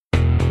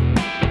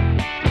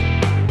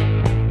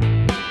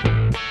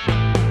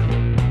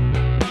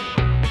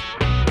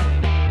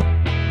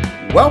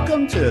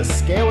Welcome to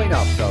Scaling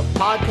Up, the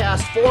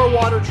podcast for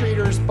water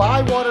treaters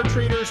by water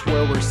treaters,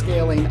 where we're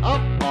scaling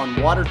up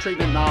on water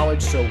treatment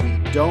knowledge so we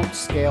don't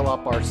scale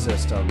up our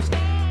systems.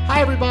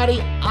 Hi, everybody.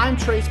 I'm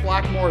Trace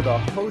Blackmore, the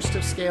host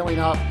of Scaling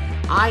Up.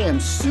 I am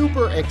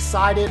super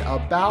excited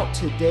about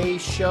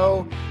today's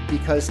show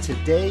because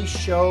today's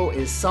show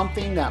is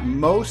something that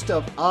most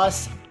of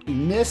us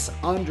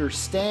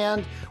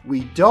misunderstand.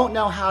 We don't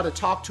know how to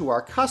talk to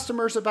our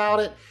customers about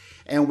it.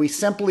 And we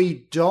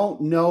simply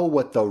don't know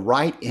what the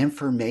right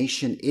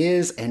information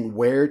is and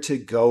where to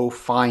go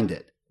find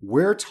it.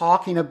 We're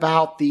talking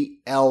about the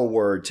L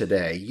word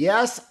today.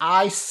 Yes,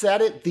 I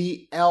said it,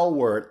 the L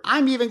word.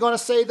 I'm even going to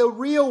say the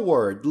real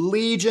word,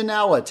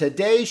 Legionella.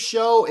 Today's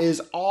show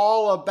is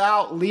all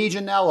about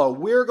Legionella.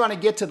 We're going to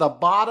get to the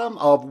bottom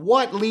of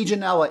what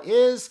Legionella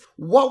is,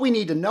 what we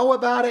need to know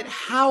about it,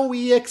 how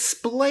we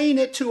explain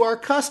it to our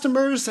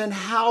customers, and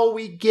how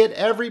we get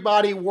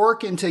everybody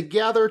working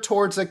together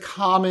towards a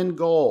common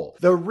goal.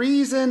 The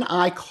reason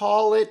I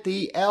call it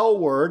the L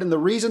word, and the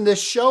reason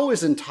this show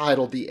is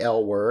entitled the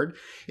L word,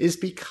 is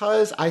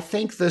because I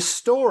think the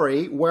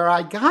story where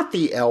I got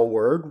the L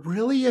word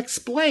really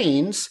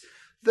explains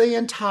the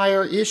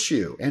entire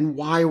issue and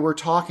why we're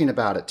talking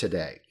about it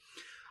today.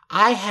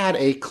 I had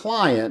a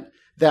client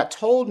that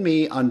told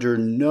me under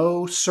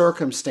no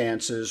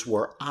circumstances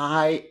were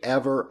I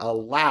ever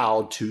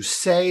allowed to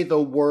say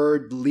the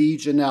word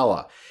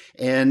Legionella.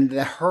 In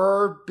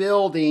her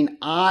building,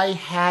 I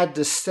had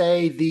to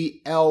say the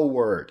L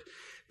word.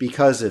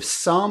 Because if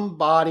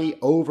somebody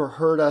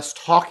overheard us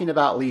talking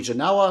about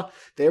Legionella,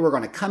 they were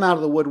going to come out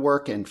of the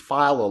woodwork and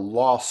file a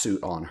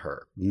lawsuit on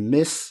her.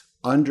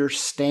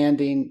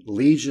 Misunderstanding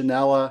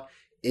Legionella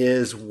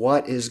is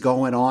what is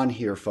going on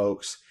here,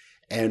 folks.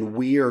 And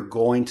we are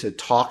going to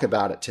talk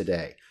about it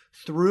today.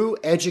 Through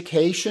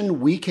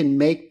education, we can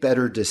make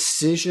better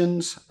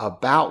decisions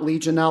about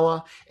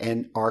Legionella,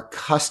 and our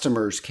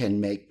customers can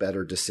make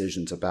better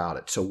decisions about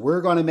it. So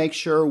we're going to make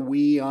sure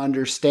we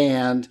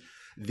understand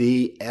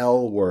the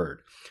L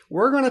word.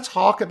 We're going to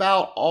talk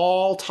about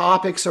all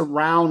topics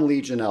around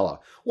Legionella.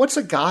 What's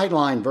a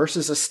guideline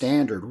versus a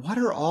standard? What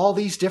are all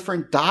these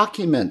different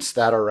documents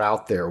that are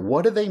out there?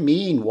 What do they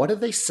mean? What do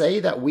they say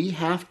that we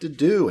have to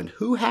do, and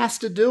who has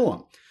to do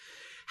them?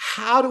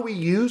 How do we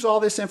use all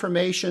this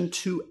information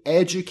to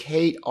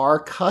educate our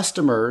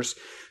customers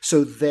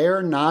so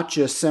they're not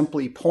just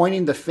simply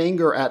pointing the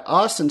finger at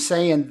us and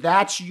saying,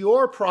 that's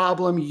your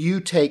problem,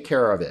 you take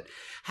care of it?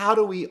 How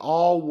do we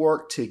all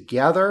work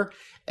together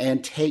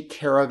and take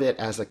care of it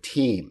as a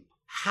team?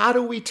 How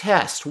do we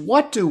test?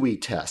 What do we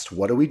test?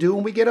 What do we do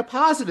when we get a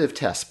positive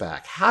test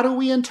back? How do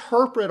we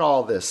interpret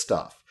all this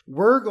stuff?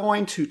 We're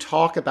going to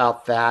talk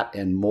about that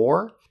and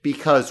more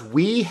because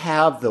we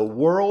have the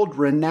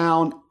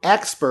world-renowned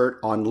expert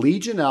on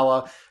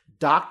Legionella,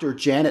 Dr.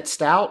 Janet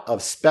Stout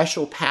of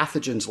Special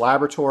Pathogens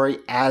Laboratory,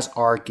 as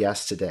our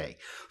guest today.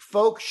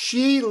 Folks,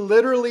 she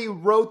literally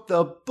wrote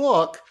the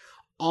book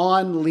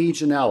on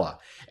Legionella.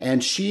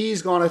 And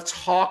she's going to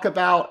talk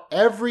about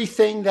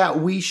everything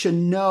that we should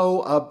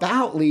know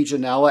about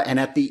Legionella. And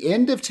at the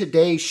end of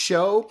today's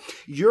show,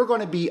 you're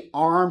going to be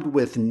armed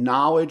with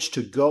knowledge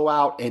to go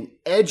out and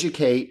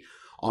educate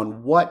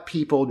on what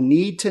people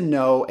need to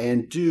know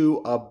and do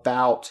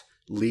about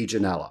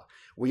Legionella.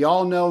 We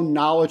all know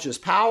knowledge is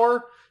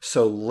power.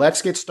 So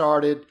let's get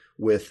started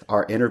with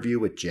our interview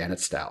with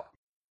Janet Stout.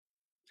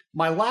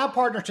 My lab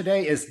partner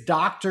today is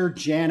Dr.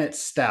 Janet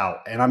Stout,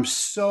 and I'm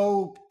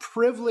so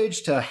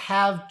privileged to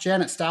have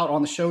Janet Stout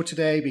on the show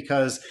today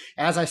because,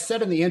 as I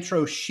said in the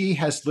intro, she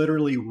has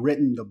literally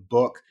written the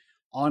book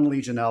on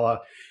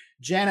Legionella.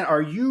 Janet,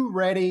 are you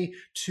ready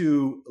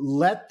to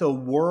let the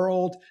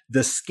world,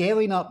 the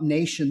Scaling Up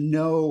Nation,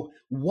 know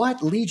what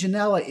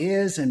Legionella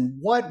is and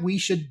what we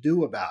should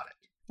do about it?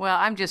 Well,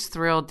 I'm just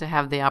thrilled to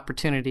have the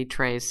opportunity,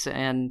 Trace,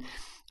 and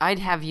I'd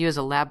have you as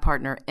a lab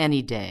partner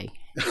any day.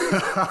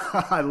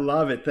 I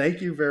love it.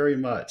 Thank you very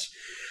much.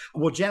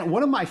 Well, Janet,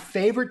 one of my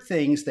favorite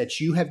things that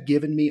you have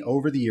given me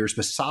over the years,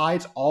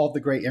 besides all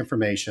the great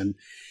information,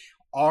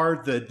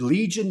 are the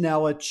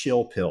Legionella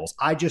chill pills.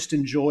 I just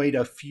enjoyed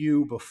a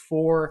few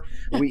before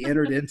we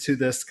entered into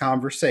this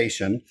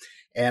conversation.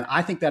 And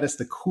I think that is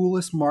the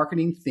coolest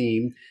marketing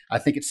theme. I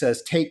think it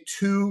says, take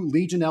 2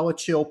 Legionella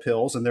chill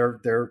pills, and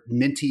they're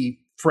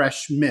minty,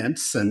 fresh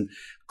mints, and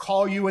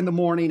call you in the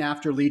morning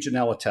after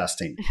Legionella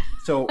testing.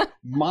 So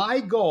my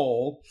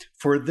goal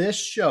for this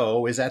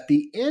show is at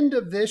the end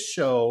of this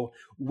show,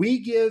 we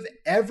give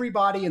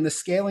everybody in the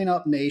Scaling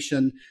Up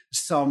Nation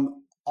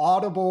some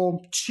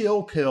audible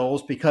chill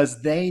pills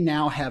because they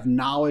now have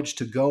knowledge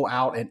to go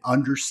out and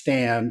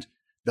understand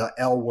the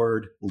L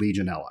word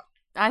Legionella.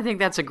 I think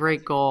that's a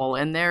great goal,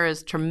 and there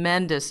is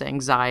tremendous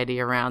anxiety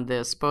around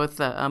this, both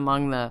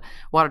among the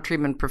water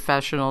treatment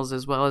professionals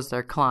as well as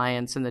their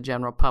clients and the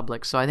general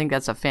public. So I think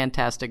that's a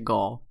fantastic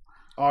goal.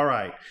 All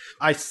right.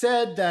 I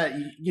said that,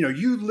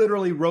 you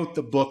literally wrote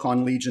the book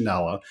on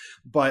Legionella,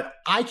 but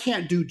I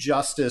can't do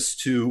justice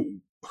to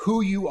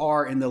who you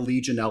are in the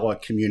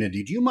Legionella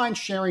community. Do you mind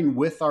sharing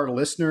with our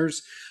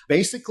listeners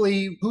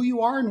basically who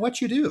you are and what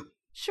you do?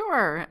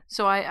 Sure.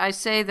 So I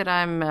say that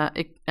I'm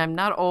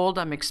not old,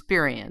 I'm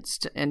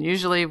experienced. And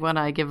usually when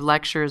I give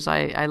lectures,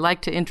 I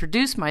like to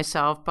introduce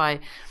myself by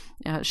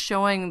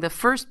showing the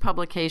first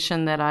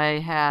publication that I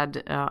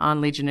had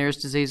on Legionnaire's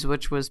disease,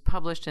 which was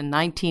published in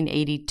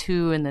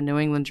 1982 in the New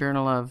England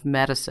Journal of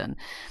Medicine.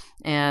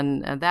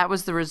 And that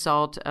was the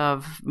result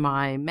of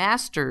my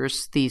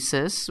master's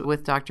thesis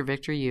with Dr.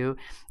 Victor Yu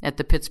at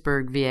the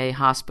Pittsburgh VA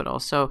Hospital.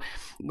 So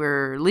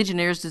where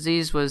Legionnaire's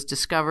disease was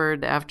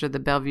discovered after the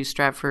Bellevue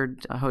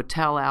Stratford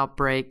hotel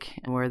outbreak,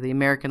 where the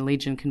American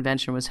Legion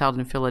Convention was held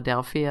in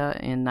Philadelphia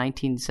in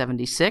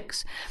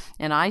 1976.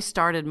 And I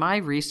started my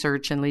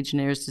research in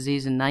Legionnaire's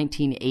disease in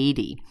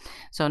 1980.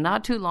 So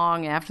not too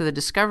long after the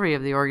discovery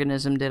of the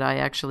organism did I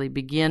actually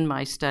begin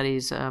my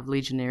studies of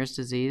Legionnaire's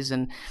disease.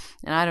 And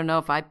I don't know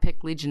if I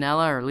picked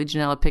Legionella or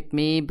Legionella picked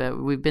me,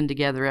 but we've been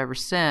together ever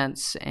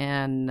since.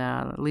 And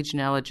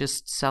Legionella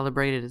just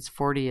celebrated its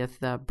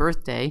 40th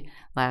birthday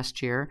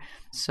last year.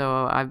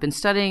 So I've been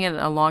studying it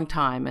a long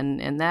time.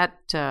 And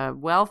that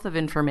wealth of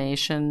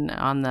information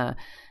on the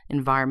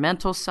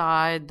environmental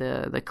side,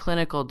 the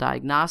clinical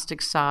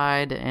diagnostic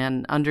side,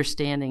 and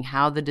understanding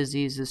how the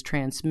disease is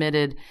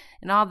transmitted,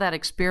 and all that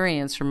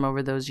experience from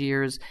over those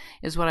years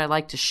is what I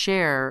like to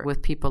share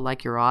with people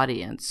like your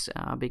audience,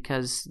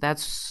 because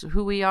that's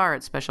who we are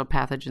at Special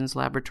Pathogens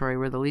Laboratory.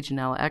 We're the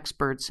Legionella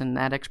experts, and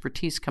that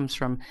expertise comes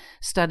from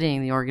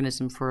studying the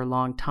organism for a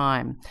long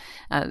time.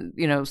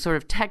 Sort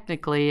of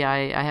technically,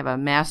 I have a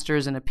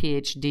master's and a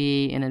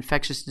PhD in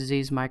infectious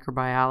disease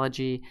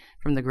microbiology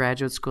from the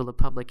Graduate School of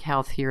Public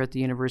Health here at the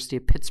University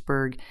of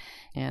Pittsburgh,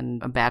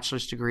 and a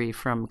bachelor's degree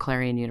from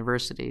Clarion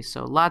University.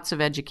 So lots of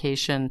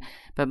education,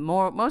 but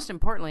most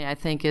importantly, I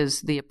think,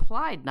 is the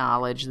applied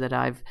knowledge that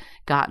I've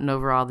gotten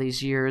over all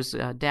these years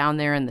down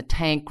there in the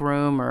tank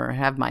room or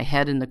have my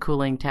head in the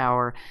cooling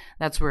tower.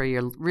 That's where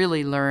you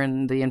really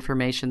learn the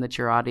information that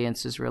your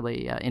audience is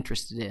really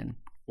interested in.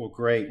 Well,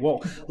 great.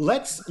 Well,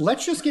 let's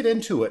just get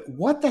into it.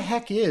 What the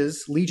heck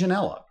is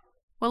Legionella?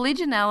 Well,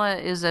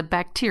 Legionella is a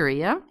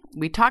bacteria.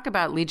 We talk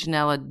about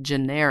Legionella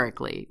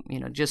generically,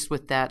 just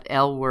with that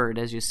L word,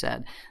 as you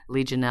said,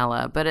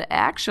 Legionella. But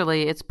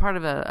it's part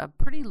of a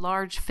pretty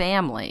large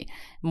family,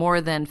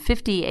 more than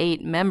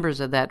 58 members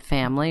of that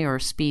family or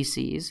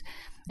species.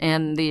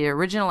 And the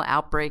original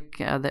outbreak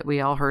that we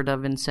all heard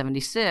of in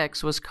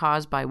 76 was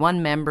caused by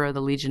one member of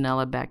the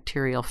Legionella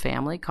bacterial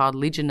family called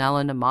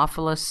Legionella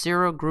pneumophila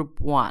serogroup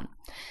 1.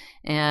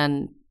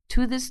 And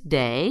to this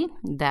day,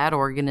 that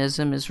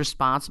organism is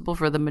responsible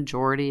for the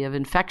majority of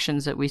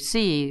infections that we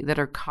see that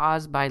are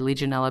caused by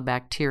Legionella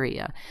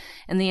bacteria.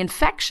 And the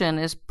infection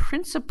is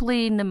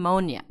principally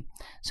pneumonia.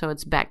 So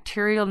it's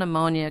bacterial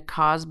pneumonia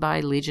caused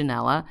by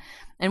Legionella.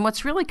 And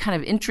what's really kind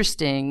of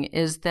interesting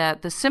is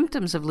that the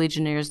symptoms of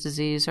Legionnaire's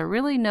disease are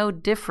really no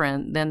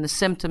different than the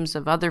symptoms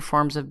of other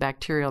forms of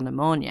bacterial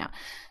pneumonia.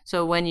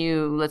 So when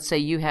let's say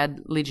you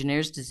had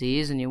Legionnaire's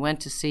disease and you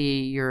went to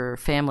see your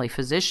family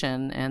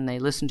physician and they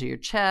listen to your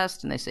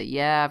chest and they say,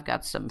 yeah, I've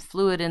got some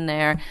fluid in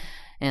there,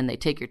 and they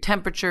take your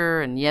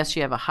temperature and yes,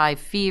 you have a high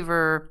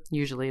fever,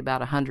 usually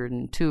about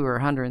 102 or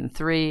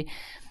 103,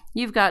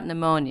 you've got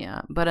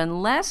pneumonia. But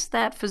unless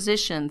that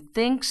physician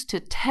thinks to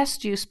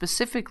test you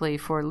specifically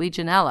for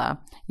Legionella,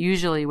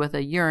 usually with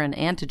a urine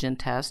antigen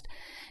test,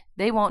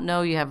 they won't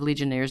know you have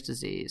Legionnaire's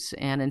disease.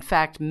 And in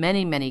fact,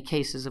 many, many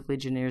cases of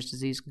Legionnaire's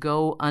disease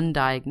go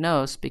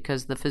undiagnosed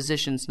because the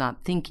physician's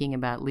not thinking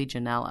about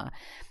Legionella.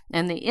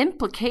 And the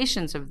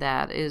implications of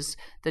that is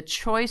the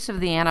choice of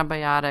the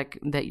antibiotic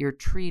that you're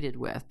treated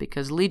with,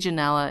 because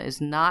Legionella is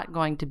not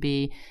going to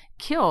be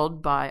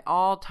killed by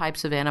all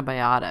types of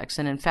antibiotics.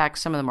 And in fact,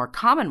 some of the more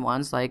common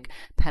ones like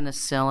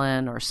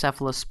penicillin or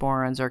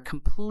cephalosporins are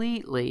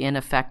completely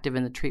ineffective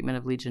in the treatment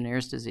of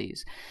Legionnaire's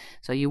disease.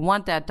 So you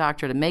want that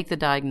doctor to make the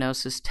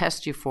diagnosis,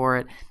 test you for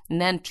it,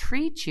 and then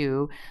treat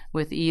you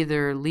with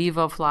either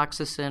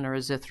levofloxacin or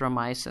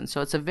azithromycin. So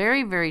it's a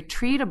very, very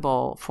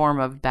treatable form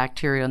of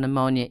bacterial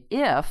pneumonia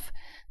if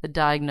the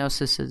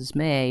diagnosis is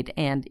made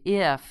and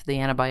if the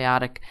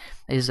antibiotic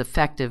is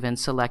effective and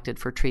selected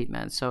for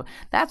treatment. So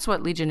that's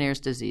what Legionnaire's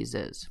disease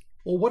is.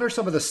 Well, what are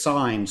some of the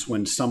signs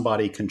when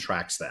somebody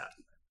contracts that?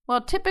 Well,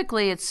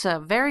 typically it's a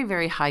very,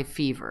 very high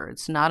fever.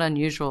 It's not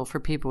unusual for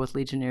people with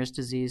Legionnaire's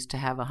disease to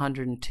have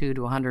 102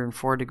 to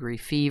 104 degree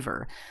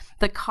fever.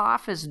 The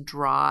cough is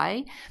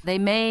dry. They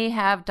may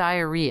have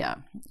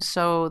diarrhea.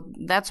 So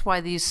that's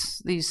why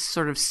these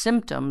sort of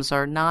symptoms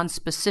are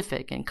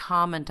nonspecific and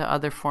common to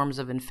other forms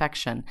of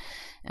infection.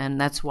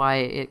 And that's why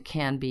it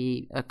can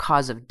be a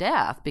cause of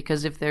death,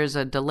 because if there's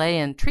a delay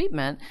in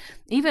treatment,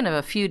 even of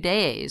a few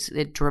days,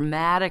 it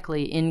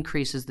dramatically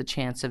increases the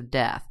chance of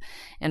death.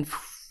 And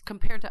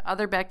compared to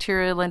other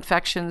bacterial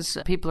infections,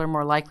 people are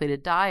more likely to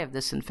die of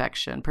this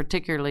infection,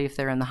 particularly if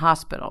they're in the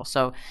hospital.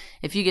 So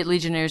if you get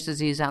Legionnaire's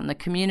disease out in the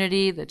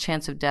community, the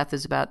chance of death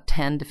is about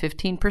 10 to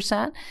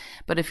 15%.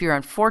 But if you're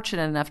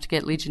unfortunate enough to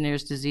get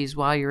Legionnaire's disease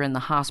while you're in the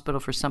hospital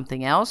for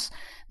something else,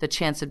 the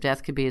chance of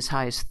death could be as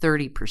high as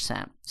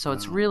 30%. So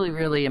it's really,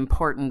 really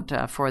important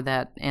for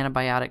that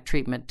antibiotic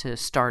treatment to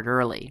start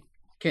early.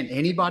 Can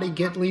anybody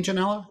get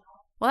Legionella?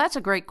 Well, that's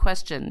a great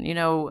question.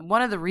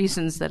 One of the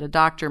reasons that a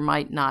doctor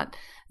might not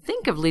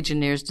think of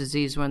Legionnaire's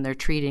disease when they're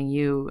treating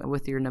you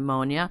with your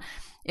pneumonia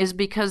is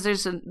because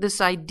there's this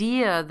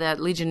idea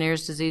that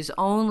Legionnaire's disease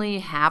only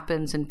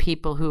happens in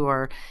people who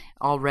are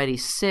already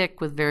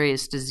sick with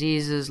various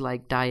diseases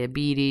like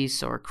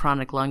diabetes or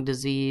chronic lung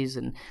disease,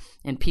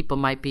 and people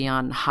might be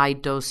on high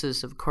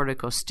doses of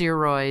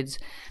corticosteroids.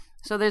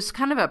 So there's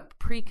kind of a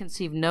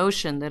preconceived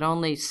notion that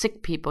only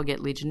sick people get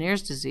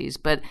Legionnaire's disease,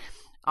 but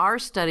our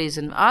studies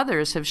and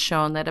others have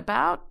shown that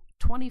about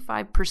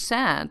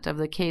 25% of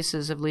the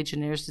cases of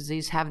Legionnaire's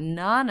disease have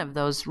none of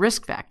those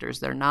risk factors.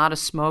 They're not a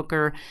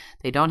smoker,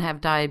 they don't have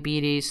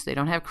diabetes, they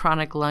don't have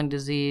chronic lung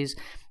disease,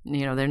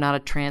 they're not a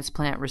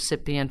transplant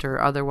recipient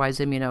or otherwise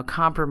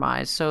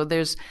immunocompromised. So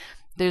there's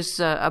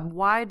a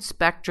wide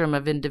spectrum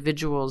of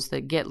individuals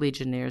that get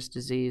Legionnaire's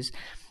disease.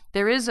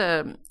 There is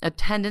a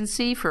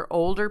tendency for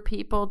older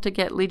people to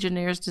get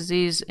Legionnaire's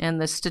disease,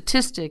 and the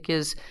statistic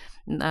is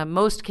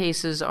most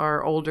cases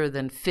are older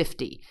than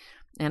 50.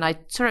 And I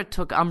sort of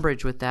took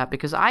umbrage with that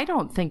because I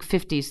don't think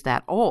 50 is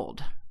that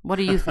old. What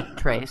do you think,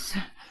 Trace?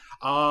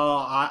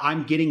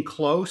 I'm getting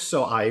close,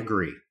 so I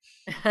agree.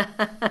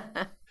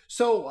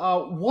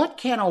 So what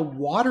can a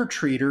water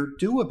treater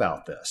do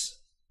about this?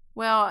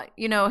 Well,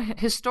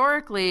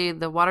 historically,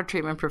 the water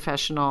treatment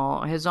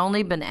professional has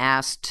only been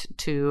asked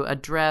to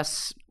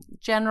address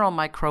general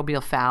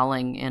microbial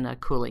fouling in a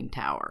cooling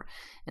tower.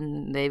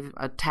 And they've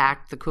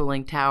attacked the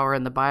cooling tower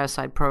and the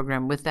biocide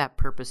program with that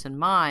purpose in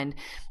mind.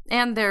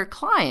 And their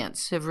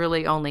clients have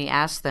really only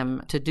asked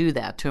them to do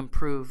that, to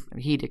improve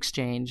heat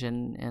exchange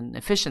and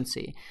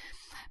efficiency.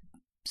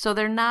 So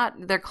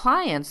their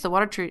clients, the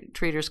water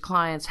treaters'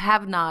 clients,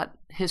 have not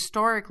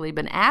historically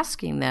been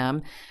asking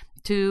them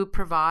to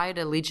provide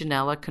a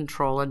Legionella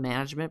control and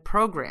management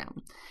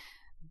program.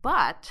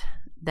 But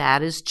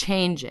that is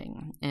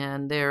changing,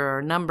 and there are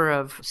a number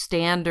of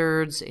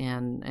standards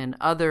and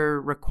other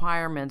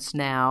requirements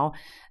now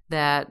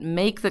that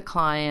make the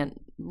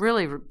client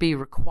really be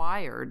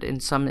required in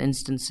some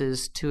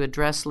instances to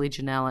address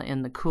Legionella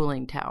in the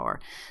cooling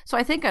tower. So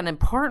I think an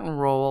important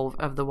role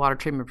of the water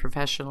treatment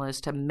professional is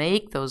to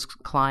make those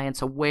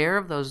clients aware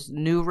of those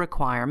new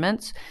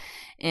requirements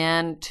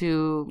and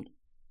to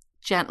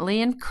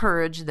gently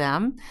encourage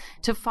them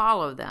to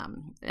follow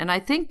them. And I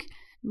think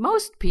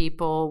most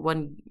people,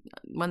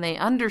 when they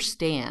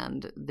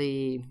understand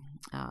the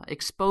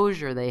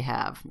exposure they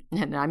have,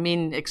 and I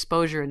mean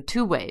exposure in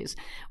two ways.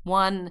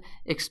 One,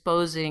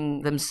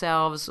 exposing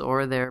themselves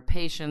or their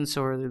patients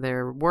or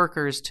their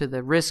workers to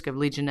the risk of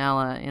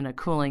Legionella in a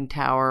cooling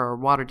tower or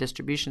water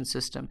distribution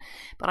system.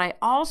 But I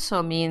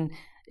also mean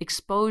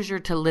exposure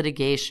to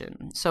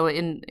litigation. So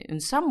in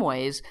some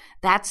ways,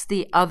 that's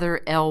the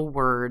other L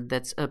word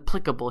that's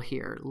applicable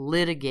here,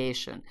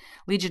 litigation.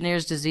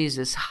 Legionnaire's disease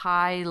is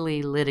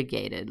highly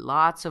litigated,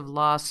 lots of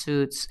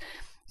lawsuits.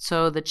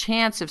 So the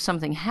chance if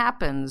something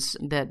happens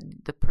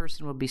that the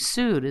person will be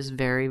sued is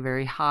very,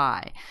 very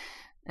high.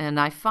 And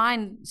I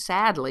find,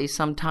 sadly,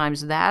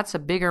 sometimes that's a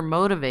bigger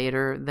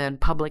motivator than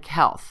public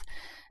health.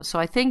 So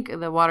I think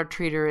the water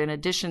treater, in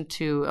addition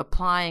to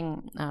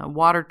applying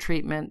water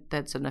treatment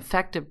that's an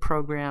effective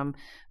program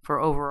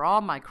for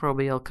overall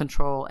microbial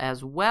control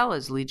as well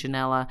as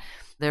Legionella,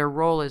 their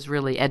role is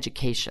really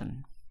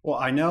education. Well,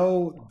 I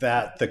know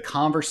that the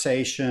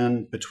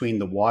conversation between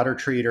the water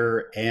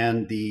treater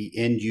and the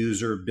end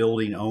user,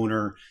 building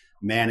owner,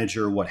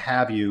 manager, what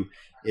have you,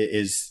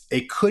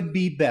 it could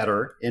be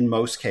better in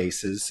most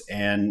cases.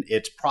 And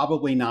it's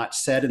probably not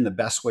said in the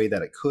best way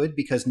that it could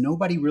because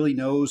nobody really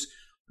knows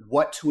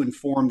what to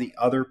inform the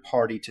other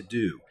party to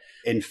do.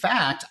 In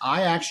fact,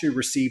 I actually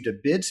received a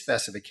bid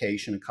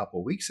specification a couple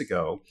of weeks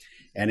ago,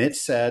 and it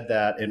said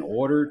that in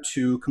order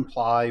to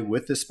comply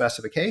with the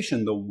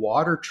specification, the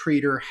water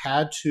treater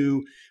had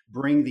to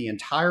bring the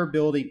entire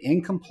building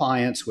in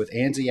compliance with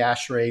ANSI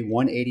ASHRAE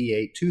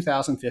 188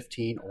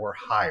 2015 or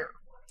higher.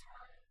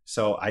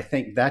 So I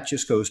think that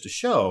just goes to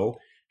show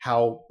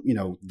how,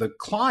 the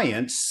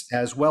clients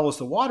as well as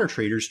the water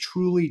treaters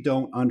truly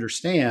don't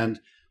understand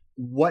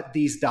what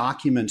these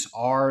documents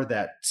are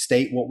that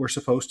state what we're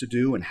supposed to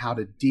do and how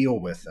to deal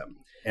with them.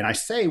 And I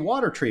say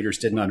water treaters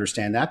didn't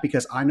understand that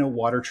because I know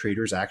water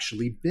treaters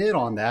actually bid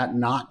on that,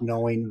 not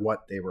knowing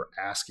what they were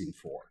asking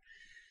for.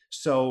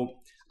 So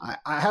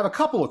I have a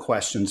couple of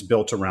questions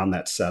built around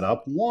that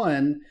setup.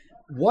 One,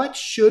 what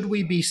should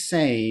we be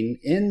saying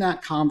in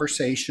that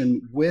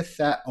conversation with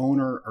that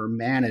owner or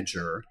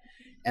manager?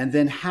 And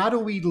then how do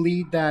we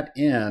lead that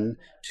in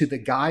to the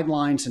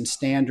guidelines and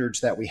standards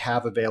that we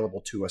have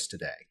available to us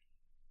today?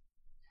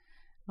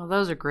 Well,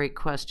 those are great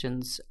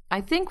questions. I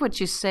think what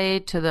you say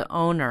to the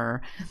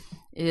owner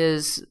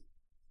is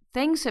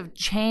things have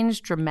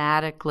changed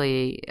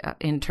dramatically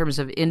in terms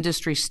of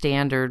industry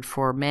standard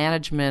for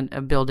management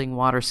of building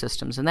water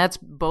systems. And that's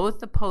both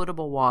the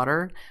potable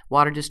water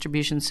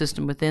distribution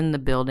system within the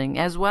building,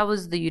 as well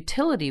as the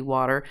utility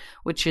water,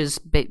 which is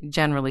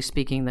generally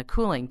speaking the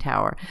cooling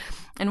tower.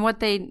 And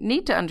what they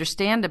need to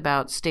understand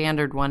about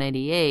Standard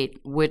 188,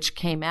 which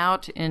came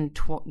out in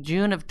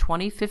June of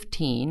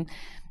 2015,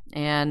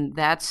 And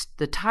that's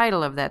the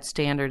title of that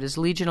standard is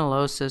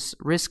Legionellosis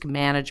Risk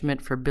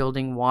Management for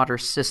Building Water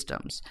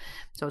Systems.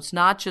 So it's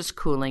not just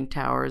cooling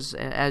towers,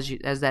 as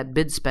that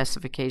bid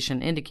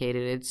specification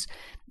indicated.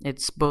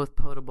 It's both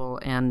potable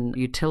and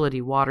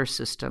utility water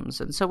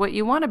systems. And so what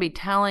you want to be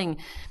telling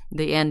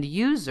the end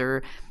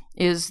user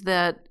is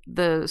that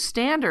the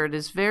standard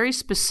is very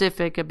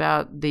specific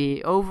about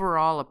the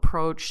overall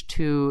approach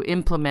to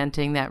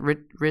implementing that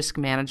risk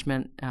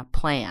management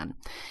plan.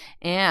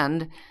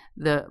 And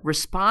the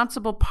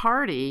responsible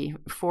party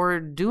for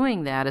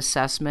doing that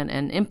assessment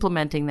and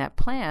implementing that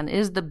plan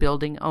is the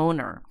building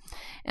owner.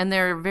 And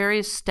there are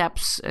various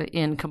steps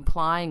in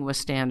complying with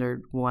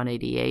Standard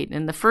 188.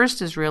 And the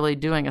first is really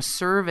doing a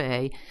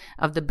survey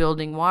of the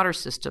building water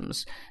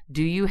systems.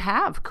 Do you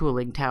have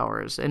cooling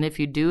towers? And if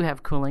you do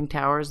have cooling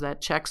towers,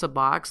 that checks a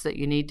box that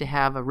you need to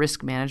have a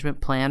risk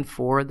management plan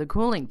for the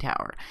cooling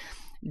tower.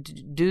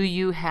 Do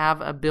you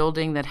have a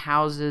building that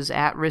houses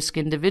at-risk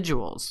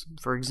individuals,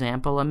 for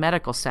example, a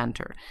medical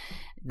center?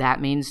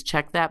 That means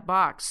check that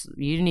box.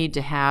 You need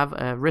to have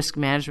a risk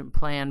management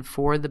plan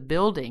for the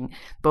building,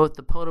 both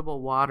the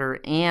potable water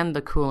and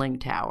the cooling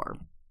tower,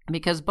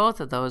 because both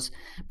of those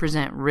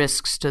present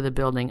risks to the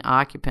building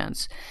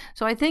occupants.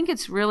 So I think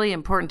it's really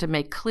important to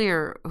make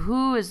clear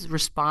who is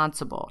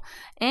responsible.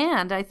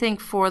 And I think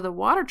for the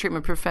water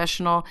treatment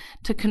professional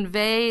to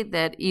convey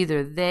that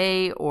either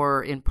they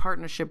or in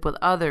partnership with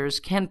others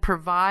can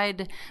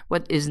provide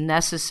what is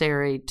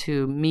necessary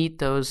to meet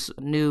those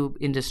new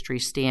industry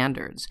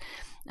standards.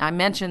 I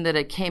mentioned that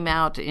it came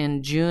out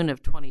in June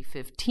of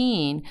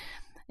 2015,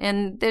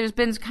 and there's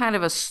been kind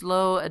of a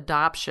slow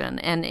adoption,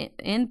 and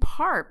in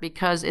part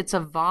because it's a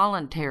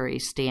voluntary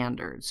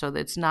standard, so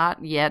it's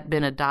not yet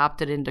been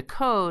adopted into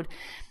code,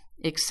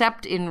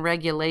 except in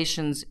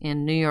regulations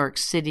in New York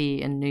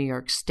City and New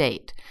York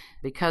State.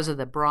 Because of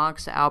the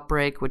Bronx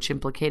outbreak, which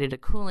implicated a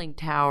cooling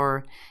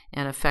tower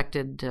and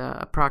affected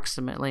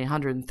approximately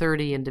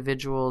 130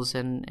 individuals,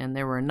 and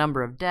there were a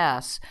number of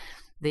deaths,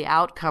 the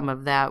outcome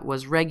of that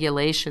was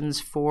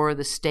regulations for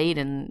the state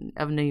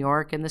of New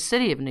York and the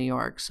city of New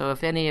York. So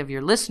if any of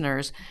your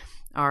listeners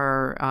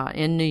are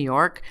in New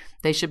York,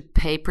 they should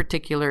pay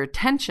particular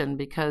attention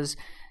because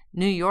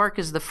New York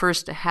is the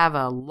first to have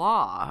a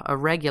law, a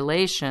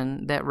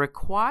regulation that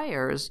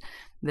requires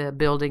the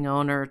building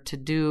owner to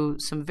do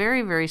some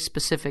very, very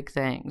specific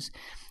things.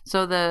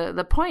 So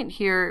the point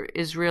here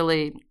is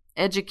really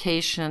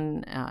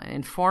education,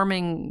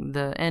 informing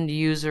the end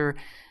user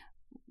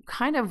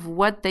kind of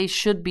what they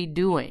should be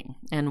doing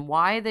and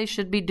why they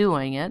should be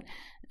doing it,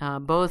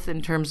 both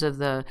in terms of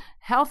the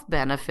health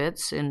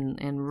benefits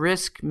and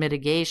risk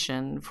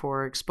mitigation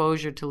for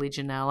exposure to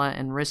Legionella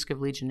and risk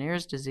of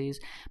Legionnaire's disease,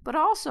 but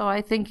also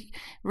I think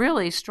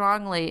really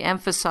strongly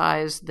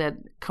emphasize that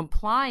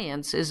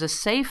compliance is a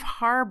safe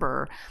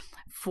harbor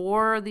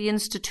for the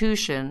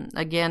institution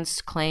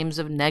against claims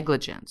of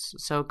negligence.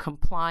 So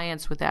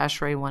compliance with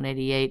ASHRAE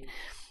 188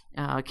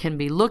 can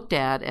be looked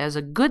at as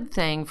a good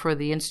thing for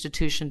the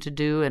institution to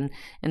do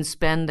and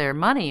spend their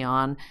money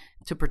on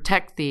to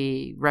protect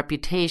the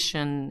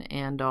reputation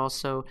and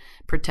also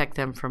protect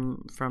them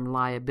from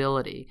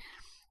liability.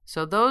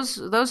 So those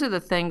are the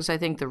things, I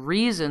think, the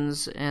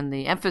reasons and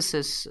the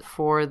emphasis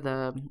for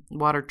the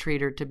water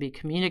treater to be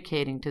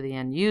communicating to the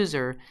end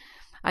user.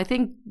 I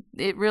think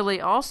it really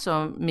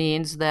also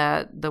means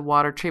that the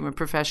water treatment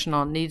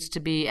professional needs to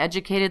be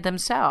educated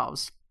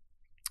themselves.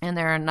 And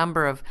there are a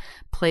number of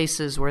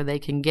places where they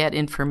can get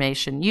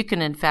information. You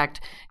can, in fact,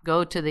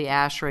 go to the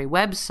ASHRAE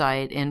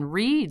website and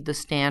read the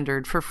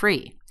standard for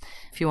free.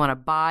 If you want to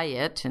buy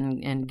it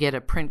and get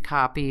a print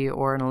copy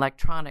or an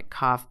electronic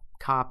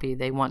copy,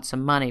 they want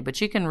some money,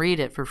 but you can read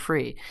it for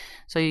free.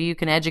 So you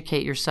can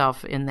educate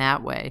yourself in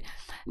that way.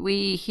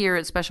 We here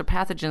at Special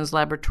Pathogens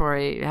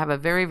Laboratory have a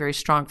very, very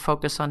strong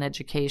focus on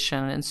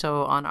education. And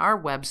so on our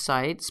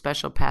website,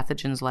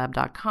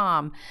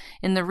 specialpathogenslab.com,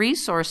 in the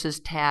resources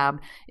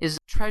tab is a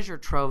treasure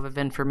trove of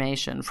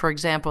information. For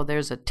example,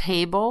 there's a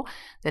table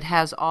that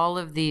has all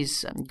of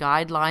these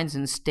guidelines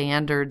and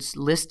standards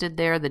listed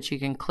there that you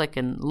can click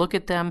and look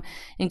at them,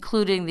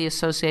 including the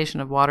Association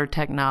of Water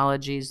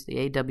Technologies, the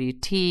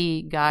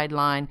AWT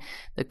guideline,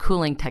 the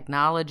Cooling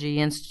Technology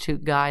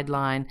Institute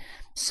guideline,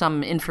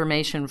 some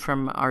information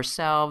from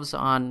ourselves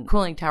on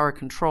cooling tower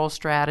control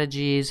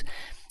strategies.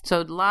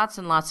 So lots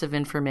and lots of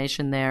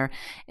information there.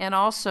 And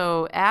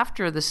also,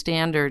 after the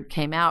standard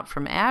came out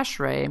from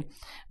ASHRAE,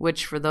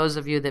 which for those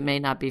of you that may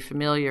not be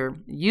familiar,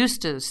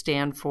 used to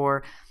stand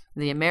for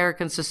the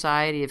American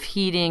Society of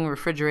Heating,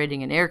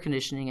 Refrigerating, and Air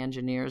Conditioning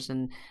Engineers,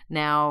 and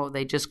now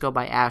they just go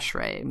by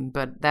ASHRAE.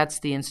 But that's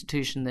the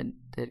institution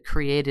that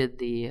created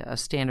the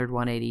Standard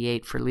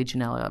 188 for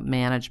Legionella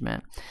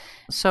management.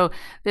 So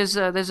there's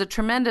a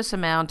tremendous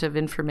amount of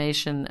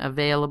information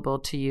available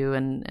to you,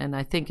 and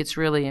I think it's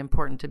really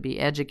important to be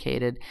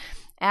educated.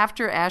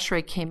 After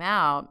ASHRAE came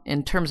out,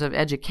 in terms of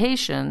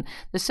education,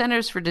 the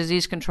Centers for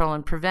Disease Control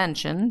and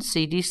Prevention,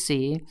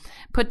 CDC,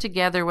 put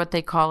together what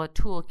they call a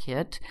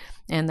toolkit,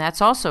 and that's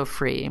also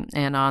free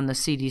and on the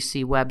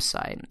CDC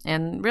website.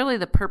 And really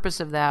the purpose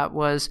of that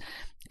was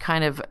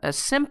kind of a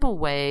simple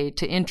way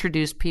to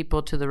introduce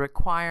people to the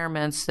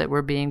requirements that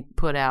were being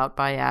put out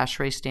by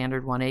ASHRAE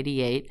Standard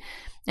 188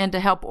 and to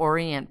help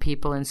orient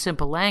people in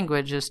simple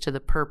language as to the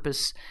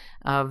purpose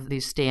of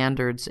these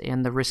standards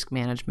and the risk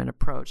management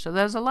approach. So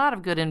there's a lot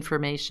of good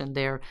information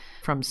there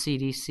from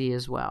CDC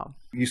as well.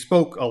 You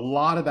spoke a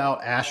lot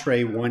about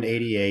ASHRAE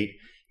 188,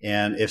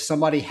 and if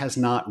somebody has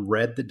not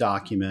read the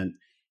document,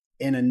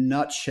 in a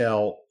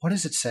nutshell, what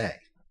does it say?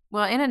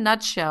 Well, in a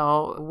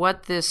nutshell,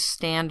 what this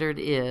standard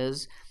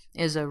is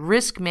a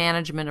risk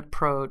management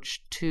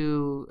approach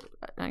to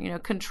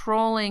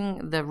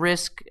controlling the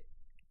risk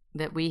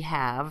that we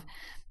have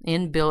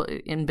in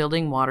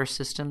building water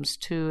systems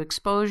to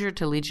exposure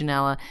to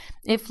Legionella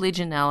if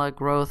Legionella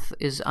growth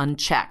is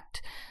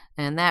unchecked.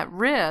 And that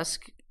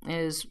risk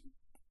is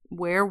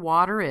where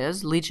water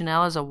is.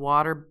 Legionella is a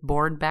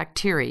water-borne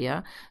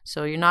bacteria,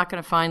 so you're not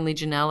going to find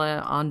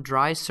Legionella on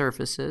dry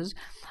surfaces.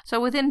 So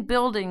within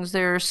buildings,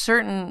 there are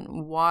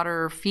certain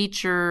water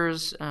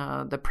features,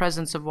 the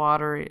presence of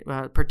water,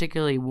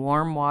 particularly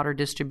warm water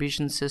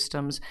distribution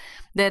systems,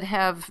 that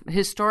have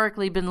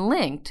historically been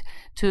linked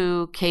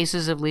to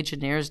cases of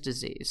Legionnaire's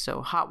disease.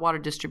 So hot water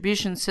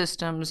distribution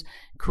systems,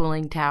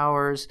 cooling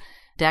towers,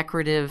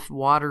 decorative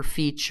water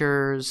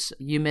features,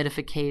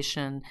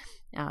 humidification,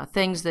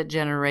 things that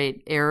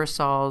generate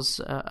aerosols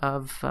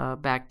of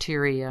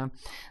bacteria.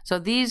 So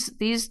these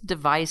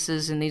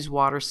devices in these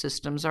water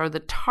systems are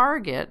the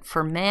target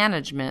for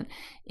management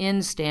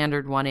in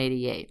Standard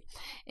 188.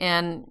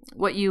 And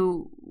what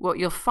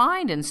you'll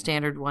find in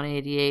Standard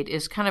 188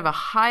 is kind of a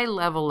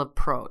high-level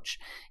approach.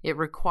 It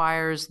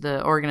requires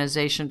the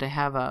organization to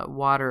have a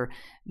water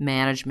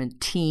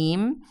management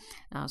team.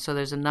 So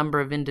there's a number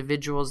of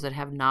individuals that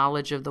have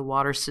knowledge of the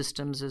water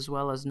systems as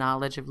well as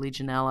knowledge of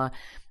Legionella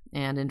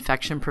and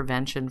infection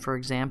prevention, for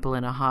example,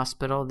 in a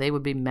hospital. They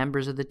would be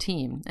members of the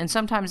team. And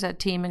sometimes that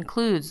team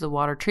includes the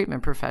water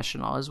treatment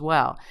professional as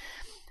well.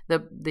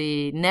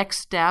 The next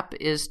step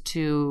is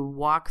to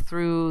walk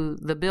through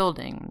the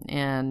building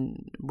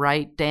and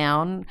write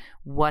down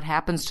what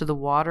happens to the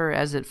water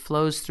as it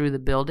flows through the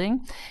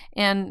building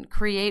and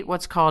create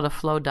what's called a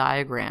flow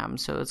diagram.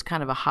 So it's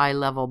kind of a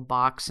high-level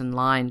box and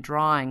line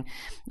drawing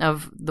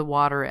of the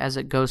water as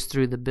it goes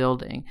through the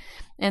building.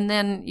 And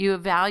then you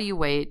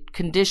evaluate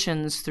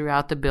conditions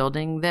throughout the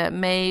building that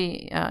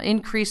may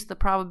increase the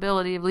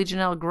probability of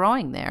Legionella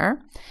growing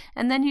there.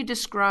 And then you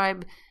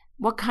describe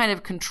what kind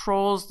of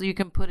controls you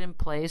can put in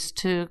place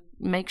to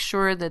make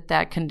sure that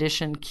that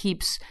condition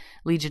keeps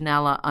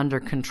Legionella under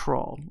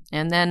control.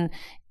 And then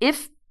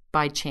if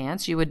by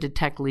chance you would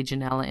detect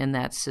Legionella in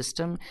that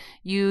system,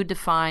 you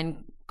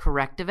define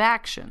corrective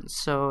actions.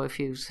 So if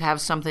you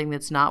have something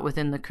that's not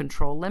within the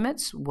control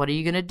limits, what are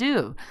you going to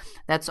do?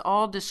 That's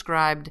all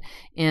described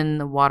in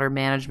the water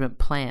management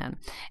plan.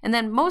 And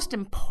then most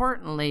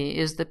importantly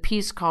is the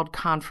piece called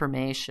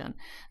confirmation.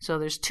 So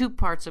there's two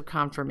parts of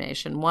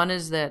confirmation. One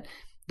is that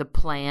the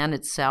plan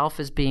itself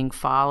is being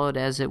followed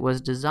as it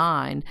was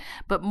designed,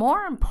 but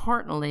more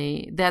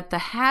importantly, that the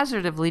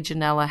hazard of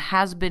Legionella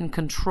has been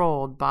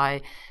controlled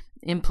by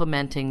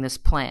implementing this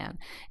plan.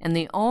 And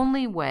the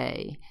only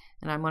way,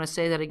 and I'm going to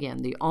say that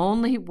again, the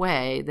only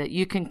way that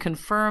you can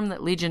confirm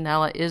that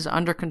Legionella is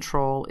under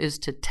control is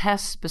to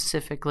test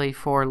specifically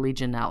for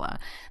Legionella.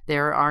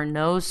 There are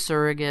no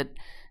surrogate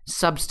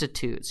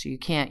substitutes. You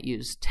can't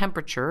use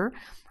temperature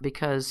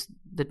because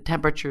the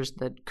temperatures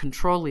that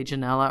control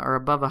Legionella are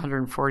above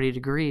 140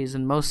 degrees,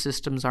 and most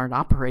systems aren't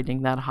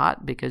operating that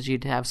hot because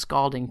you'd have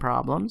scalding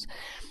problems.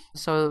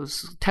 So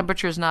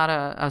temperature is not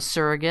a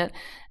surrogate.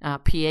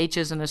 pH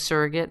isn't a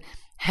surrogate.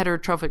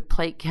 Heterotrophic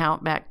plate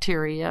count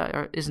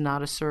bacteria is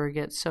not a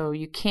surrogate. So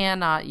you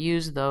cannot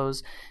use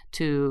those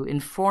to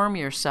inform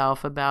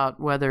yourself about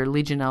whether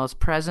Legionella is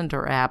present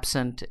or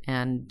absent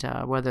and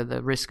whether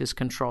the risk is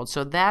controlled.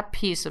 So that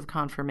piece of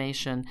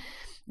confirmation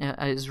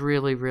is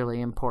really,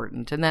 really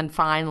important. And then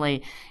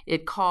finally,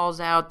 it calls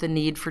out the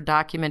need for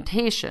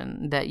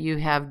documentation, that you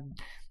have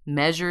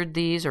measured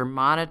these or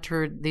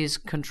monitored these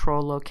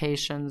control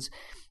locations.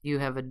 You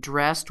have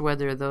addressed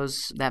whether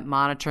that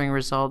monitoring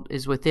result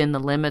is within the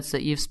limits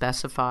that you've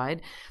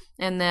specified,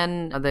 and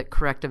then that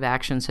corrective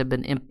actions have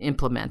been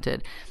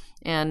implemented.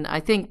 And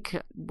I think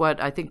what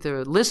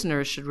the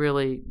listeners should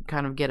really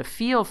kind of get a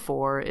feel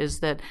for is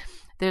that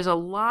there's a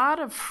lot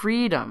of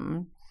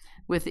freedom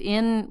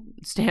within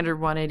Standard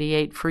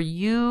 188 for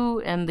you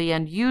and the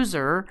end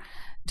user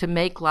to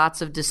make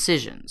lots of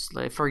decisions.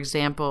 Like, for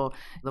example,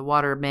 the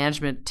water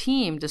management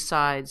team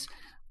decides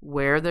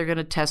where they're going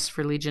to test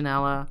for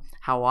Legionella,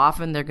 how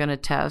often they're going to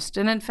test,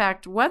 and in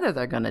fact, whether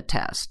they're going to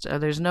test.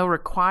 There's no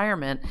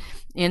requirement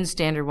in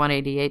Standard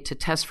 188 to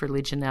test for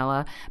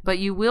Legionella, but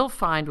you will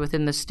find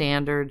within the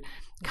standard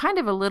kind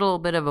of a little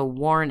bit of a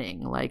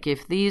warning. Like,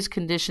 if these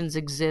conditions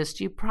exist,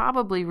 you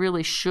probably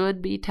really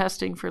should be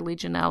testing for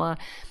Legionella.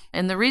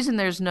 And the reason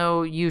there's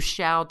no you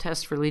shall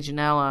test for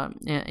Legionella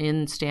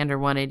in Standard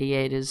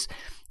 188 is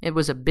It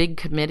was a big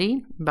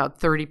committee, about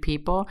 30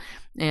 people,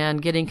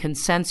 and getting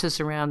consensus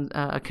around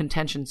a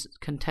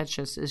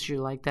contentious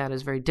issue like that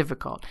is very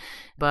difficult.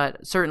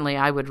 But certainly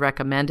I would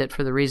recommend it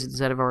for the reasons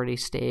that I've already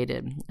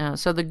stated.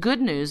 So the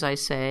good news, I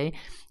say,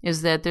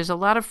 is that there's a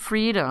lot of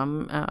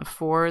freedom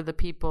for the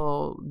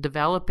people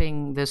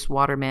developing this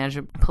water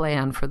management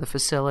plan for the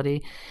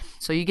facility.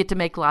 So you get to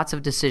make lots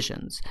of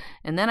decisions.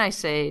 And then I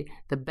say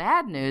the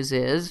bad news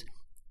is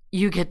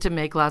you get to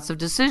make lots of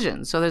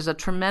decisions. So there's a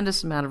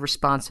tremendous amount of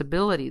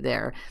responsibility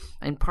there.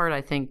 In part,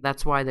 I think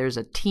that's why there's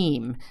a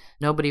team.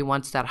 Nobody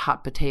wants that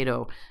hot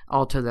potato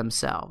all to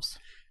themselves.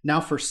 Now,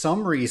 for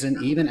some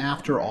reason, even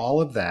after all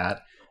of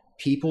that,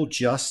 people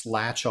just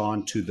latch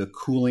on to the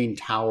cooling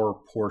tower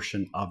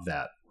portion of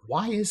that.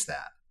 Why is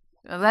that?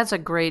 That's a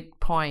great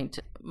point.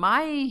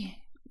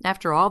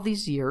 After all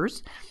these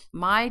years,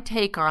 my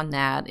take on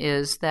that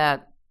is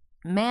that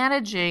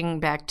managing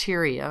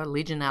bacteria,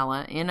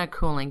 Legionella, in a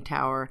cooling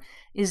tower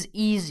is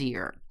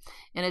easier.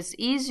 And it's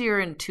easier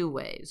in two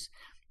ways.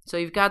 So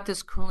you've got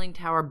this cooling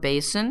tower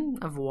basin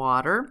of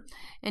water,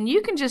 and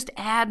you can just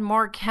add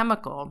more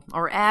chemical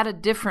or add a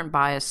different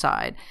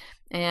biocide.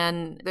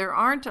 And there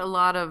aren't a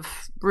lot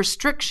of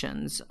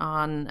restrictions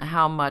on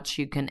how much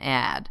you can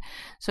add.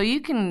 So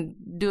you can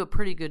do a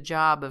pretty good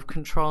job of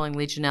controlling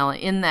Legionella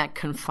in that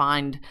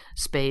confined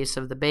space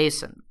of the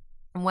basin.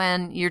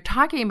 When you're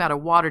talking about a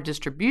water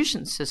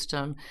distribution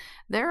system,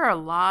 there are a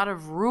lot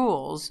of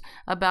rules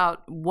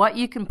about what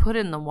you can put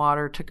in the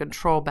water to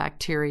control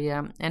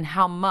bacteria and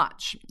how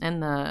much.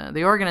 And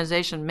the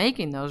organization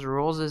making those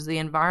rules is the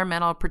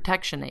Environmental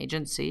Protection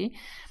Agency.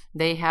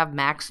 They have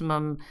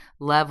maximum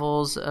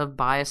levels of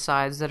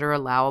biocides that are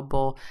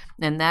allowable,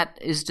 and that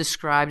is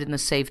described in the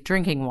Safe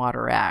Drinking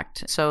Water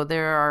Act. So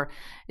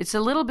it's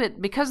a little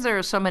bit, because there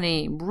are so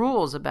many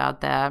rules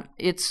about that,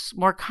 it's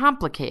more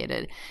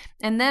complicated.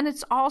 And then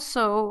it's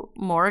also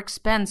more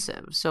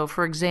expensive. So,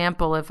 for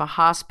example, if a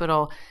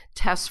hospital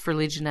tests for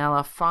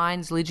Legionella,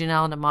 finds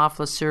Legionella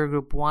pneumophilus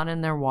serogroup 1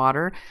 in their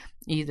water,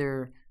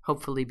 either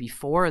hopefully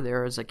before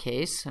there is a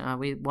case.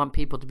 We want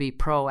people to be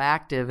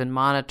proactive and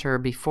monitor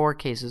before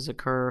cases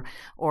occur,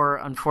 or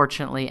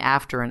unfortunately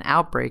after an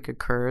outbreak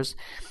occurs.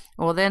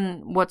 Well,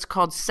 then what's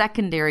called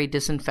secondary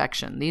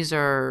disinfection. These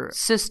are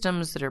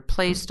systems that are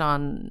placed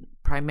on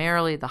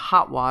primarily the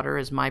hot water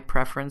is my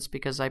preference,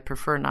 because I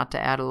prefer not to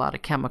add a lot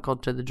of chemical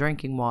to the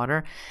drinking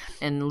water.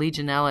 And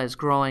Legionella is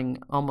growing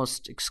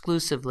almost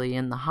exclusively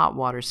in the hot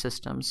water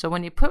system. So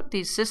when you put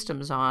these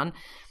systems on,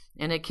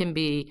 and it can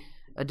be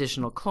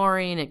additional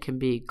chlorine, it can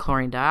be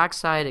chlorine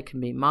dioxide, it can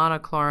be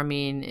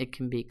monochloramine, it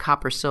can be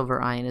copper-silver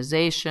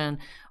ionization,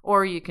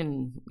 or you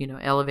can,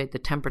 elevate the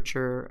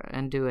temperature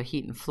and do a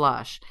heat and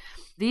flush.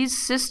 These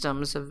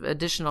systems of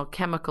additional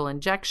chemical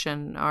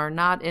injection are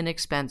not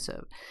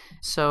inexpensive.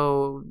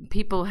 So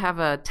people have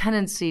a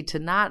tendency to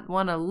not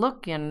want to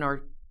look in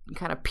or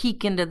kind of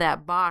peek into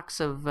that box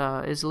of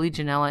is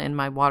Legionella in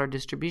my water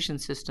distribution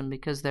system,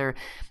 because they're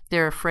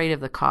afraid of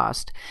the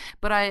cost.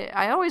 But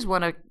I always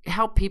want to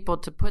help people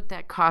to put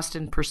that cost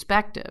in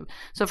perspective.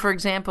 So, for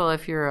example,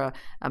 if you're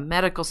a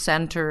medical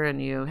center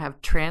and you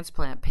have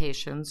transplant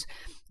patients,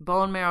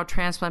 bone marrow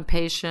transplant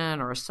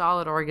patient or a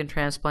solid organ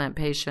transplant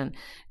patient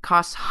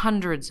costs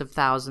hundreds of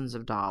thousands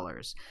of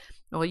dollars.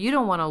 Well, you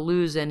don't want to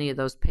lose any of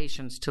those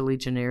patients to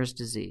Legionnaire's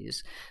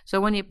disease.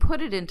 So when you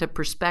put it into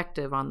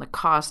perspective on the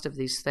cost of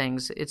these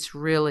things, it's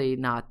really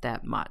not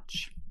that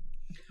much.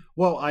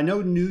 Well, I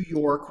know New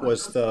York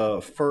was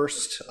the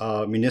first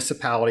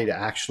municipality to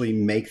actually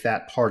make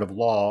that part of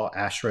law,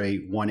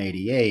 ASHRAE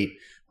 188,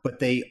 but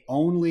they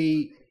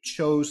only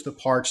chose the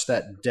parts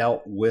that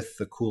dealt with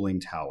the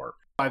cooling tower.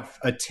 I've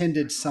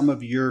attended some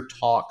of your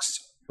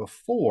talks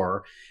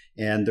before,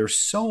 and there's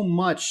so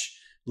much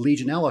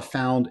Legionella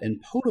found in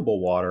potable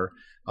water.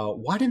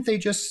 Why didn't they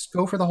just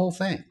go for the whole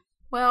thing?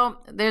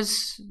 Well,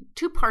 there's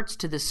two parts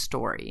to this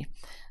story.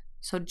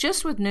 So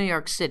just with New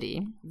York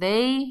City,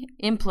 they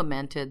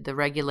implemented the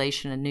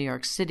regulation in New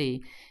York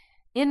City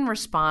in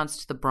response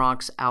to the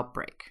Bronx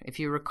outbreak. If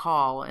you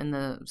recall, in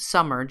the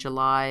summer,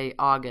 July,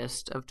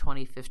 August of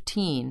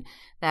 2015,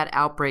 that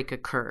outbreak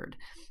occurred.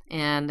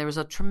 And there was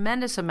a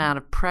tremendous amount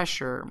of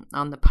pressure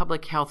on the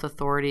public health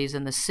authorities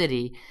in the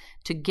city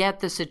to get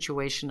the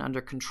situation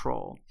under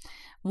control.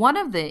 One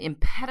of the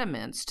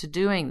impediments to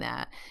doing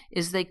that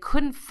is they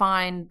couldn't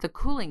find the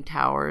cooling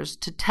towers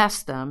to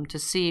test them to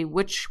see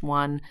which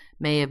one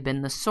may have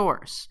been the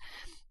source.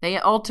 They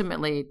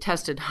ultimately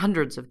tested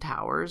hundreds of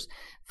towers,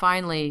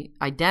 finally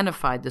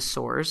identified the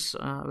source.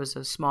 It was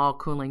a small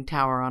cooling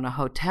tower on a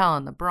hotel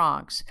in the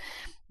Bronx.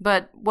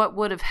 But what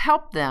would have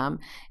helped them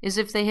is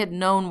if they had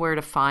known where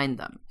to find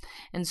them.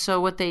 And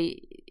so what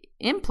they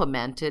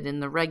implemented in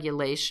the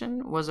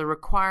regulation was a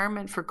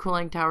requirement for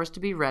cooling towers to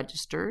be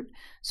registered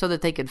so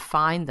that they could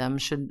find them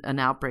should an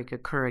outbreak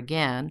occur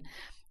again,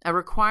 a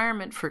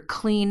requirement for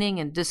cleaning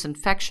and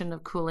disinfection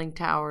of cooling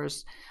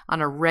towers on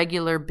a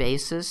regular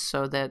basis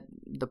so that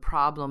the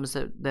problems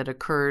that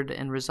occurred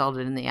and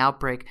resulted in the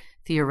outbreak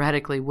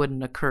theoretically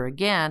wouldn't occur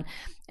again,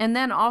 and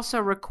then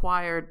also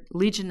required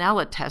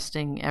Legionella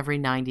testing every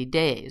 90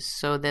 days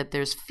so that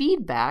there's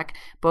feedback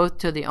both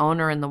to the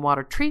owner and the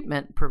water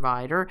treatment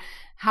provider.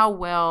 How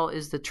well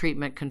is the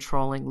treatment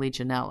controlling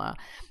Legionella?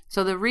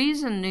 So the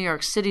reason New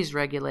York City's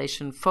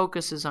regulation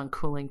focuses on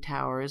cooling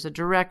tower is a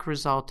direct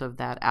result of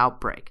that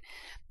outbreak.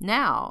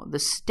 Now, the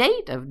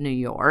state of New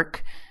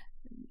York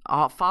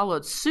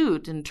followed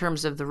suit in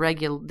terms of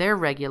their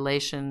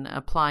regulation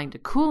applying to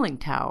cooling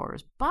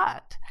towers,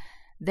 but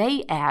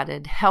they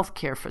added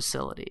healthcare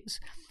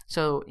facilities.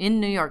 So in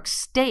New York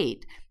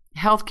State,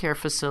 healthcare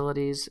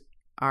facilities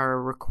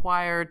are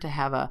required to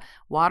have a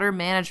water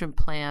management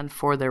plan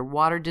for their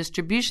water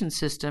distribution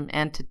system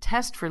and to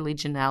test for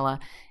Legionella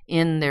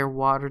in their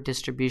water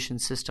distribution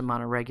system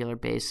on a regular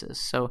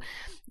basis. So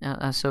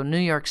New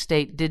York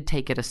State did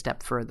take it a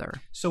step further.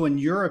 So in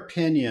your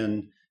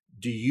opinion,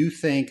 do you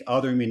think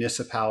other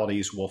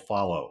municipalities will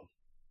follow?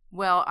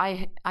 Well,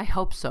 I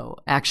hope so,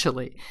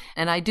 actually.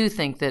 And I do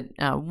think that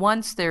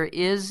once there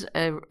is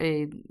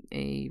a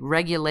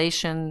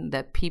regulation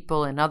that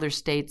people in other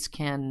states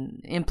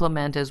can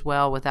implement as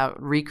well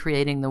without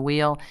recreating the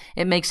wheel,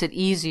 it makes it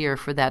easier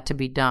for that to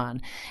be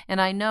done.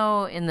 And I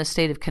know in the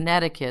state of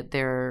Connecticut,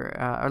 or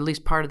at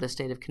least part of the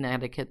state of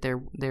Connecticut,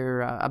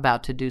 they're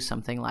about to do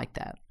something like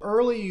that.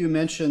 Earlier you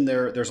mentioned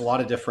there's a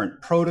lot of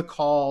different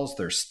protocols,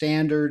 there's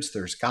standards,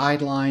 there's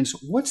guidelines.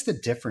 What's the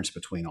difference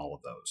between all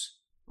of those?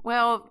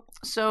 Well,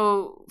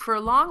 so for a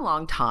long,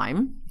 long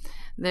time,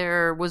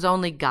 there was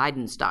only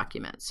guidance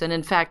documents. And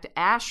in fact,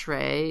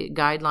 ASHRAE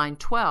Guideline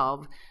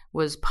 12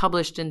 was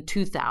published in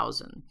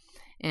 2000.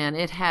 And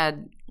it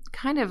had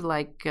kind of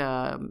like,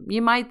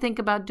 you might think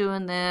about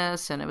doing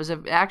this. And it was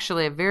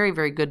actually a very,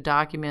 very good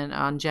document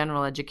on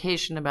general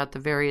education about the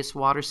various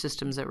water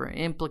systems that were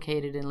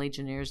implicated in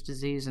Legionnaire's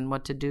disease and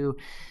what to do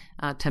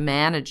to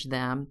manage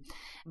them.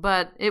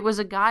 But it was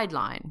a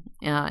guideline.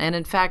 And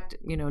in fact,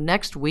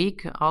 next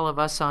week, all of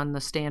us on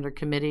the standard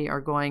committee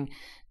are going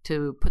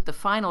to put the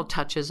final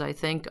touches, I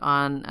think,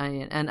 on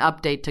an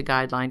update to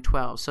Guideline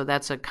 12. So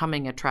that's a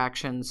coming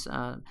attractions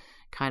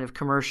kind of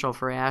commercial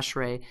for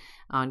ASHRAE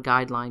on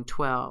Guideline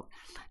 12.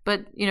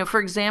 But, for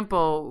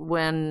example,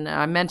 when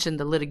I mentioned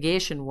the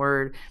litigation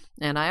word,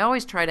 and I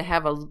always try to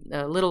have a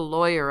little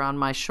lawyer on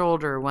my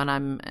shoulder when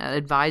I'm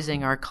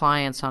advising our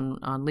clients on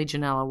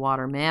Legionella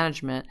water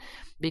management,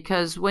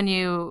 because when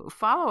you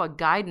follow a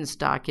guidance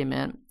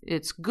document,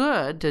 it's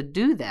good to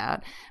do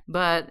that,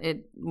 but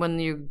when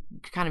you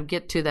kind of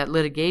get to that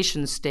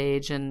litigation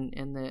stage and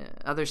the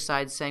other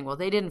side saying, well,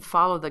 they didn't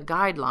follow the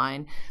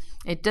guideline,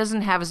 it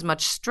doesn't have as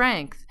much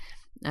strength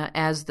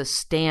as the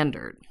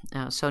standard.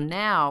 So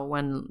now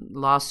when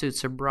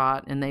lawsuits are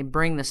brought and they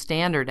bring the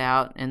standard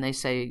out and they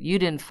say, you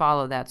didn't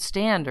follow that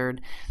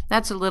standard,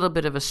 that's a little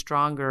bit of a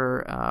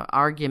stronger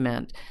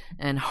argument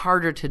and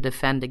harder to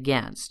defend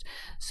against.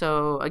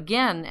 So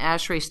again,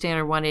 ASHRAE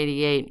Standard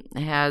 188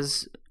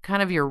 has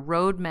kind of your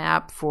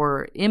roadmap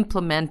for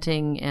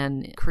implementing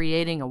and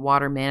creating a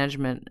water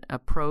management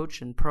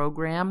approach and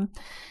program.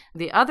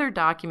 The other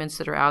documents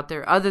that are out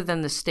there, other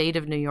than the state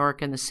of New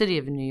York and the city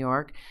of New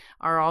York,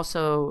 are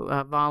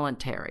also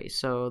voluntary.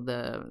 So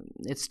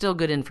it's still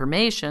good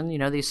information.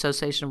 The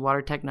Association of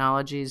Water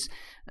Technologies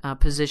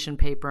position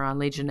paper on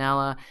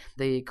Legionella,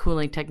 the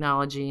Cooling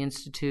Technology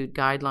Institute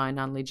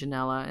guideline on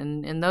Legionella,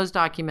 and those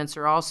documents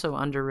are also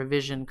under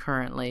revision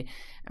currently,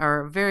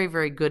 are very,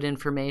 very good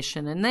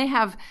information. And they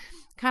have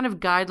kind of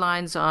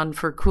guidelines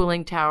for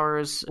cooling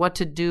towers, what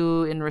to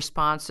do in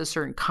response to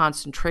certain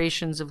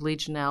concentrations of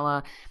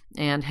Legionella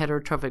and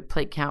heterotrophic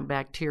plate count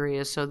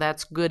bacteria. So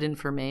that's good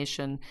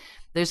information.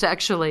 There's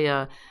actually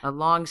a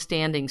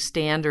long-standing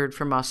standard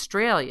from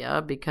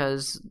Australia,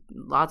 because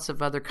lots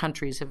of other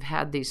countries have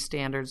had these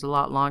standards a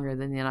lot longer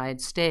than the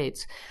United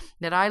States,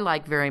 that I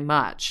like very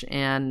much.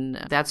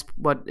 And that's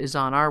what is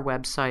on our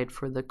website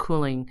for the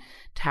cooling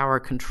tower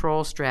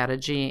control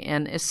strategy,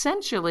 and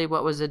essentially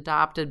what was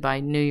adopted by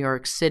New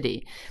York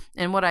City.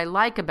 And what I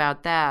like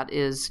about that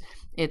is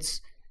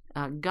it's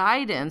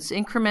guidance,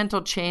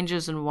 incremental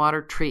changes in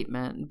water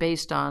treatment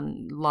based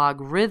on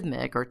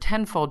logarithmic or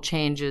tenfold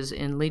changes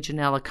in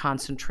Legionella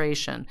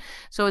concentration.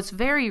 So it's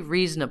very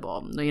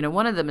reasonable.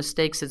 One of the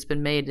mistakes that's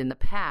been made in the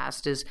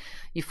past is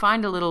you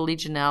find a little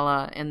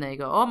Legionella and they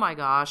go, oh my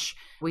gosh,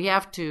 we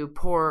have to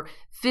pour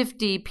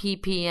 50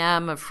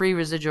 ppm of free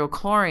residual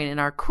chlorine in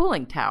our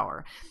cooling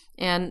tower.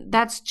 And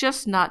that's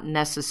just not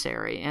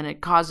necessary, and it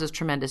causes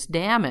tremendous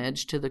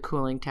damage to the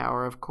cooling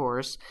tower, of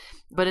course,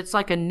 but it's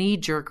like a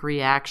knee-jerk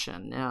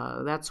reaction.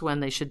 That's when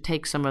they should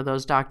take some of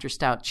those Dr.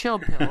 Stout chill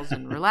pills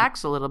and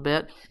relax a little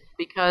bit,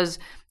 because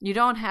you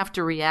don't have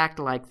to react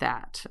like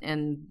that.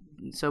 And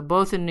so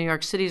both in New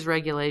York City's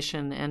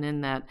regulation and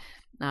in that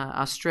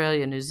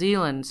Australia, New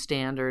Zealand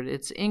standard,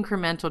 it's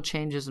incremental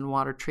changes in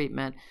water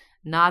treatment,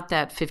 not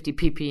that 50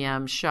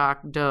 ppm shock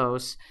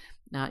dose,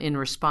 in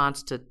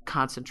response to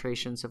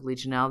concentrations of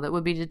Legionella that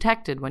would be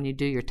detected when you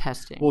do your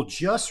testing. Well,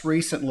 just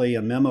recently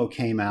a memo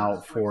came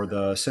out for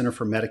the Center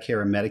for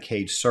Medicare and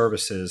Medicaid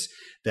Services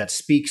that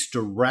speaks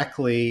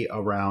directly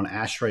around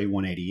ASHRAE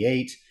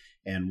 188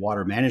 and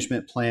water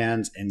management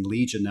plans and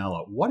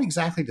Legionella. What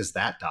exactly does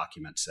that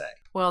document say?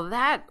 Well,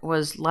 that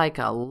was like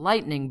a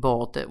lightning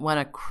bolt that went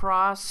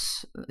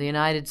across the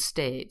United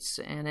States,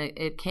 and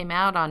it came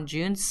out on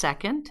June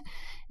 2nd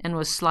and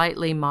was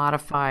slightly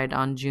modified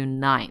on June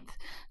 9th.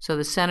 So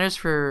the Centers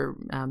for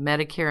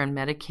Medicare and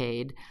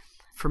Medicaid,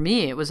 for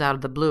me, it was out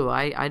of the blue.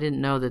 I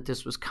didn't know that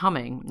this was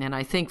coming, and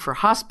I think for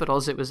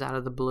hospitals it was out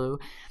of the blue.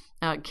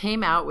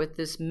 Came out with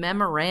this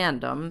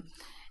memorandum,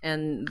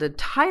 and the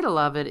title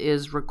of it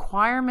is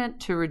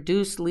Requirement to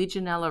Reduce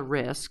Legionella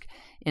Risk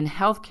in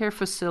Healthcare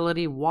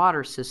Facility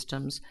Water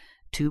Systems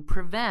to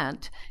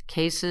Prevent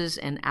Cases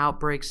and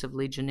Outbreaks of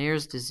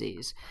Legionnaire's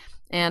Disease.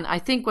 And I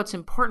think what's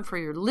important for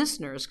your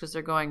listeners, because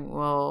they're going,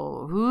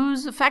 well,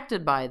 who's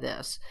affected by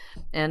this?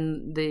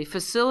 And the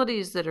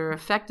facilities that are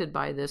affected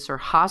by this are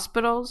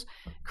hospitals,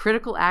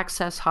 critical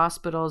access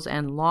hospitals,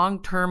 and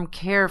long-term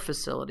care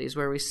facilities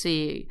where we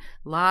see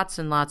lots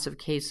and lots of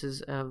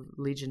cases of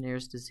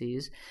Legionnaire's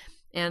disease.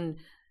 And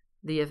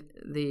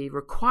the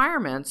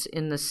requirements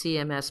in the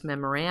CMS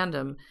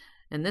memorandum,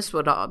 and this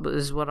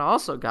is what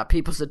also got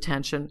people's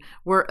attention,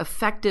 were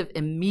effective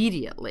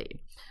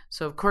immediately.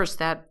 So, of course,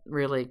 that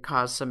really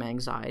caused some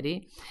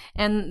anxiety.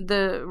 And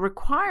the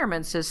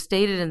requirements, as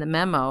stated in the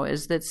memo,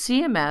 is that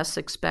CMS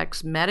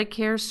expects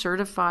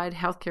Medicare-certified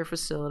healthcare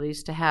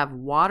facilities to have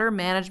water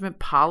management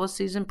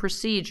policies and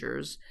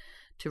procedures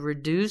to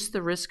reduce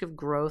the risk of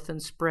growth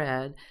and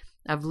spread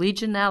of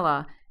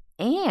Legionella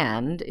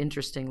and,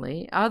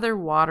 interestingly, other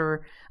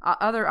opportunistic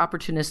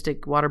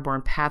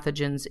waterborne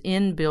pathogens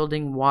in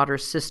building water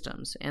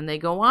systems. And they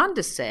go on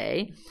to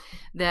say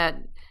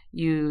that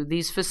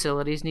these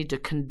facilities need to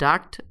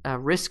conduct a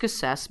risk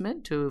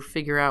assessment to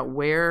figure out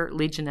where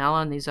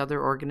Legionella and these other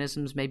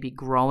organisms may be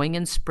growing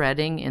and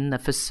spreading in the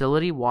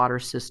facility water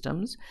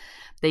systems.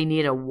 They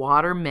need a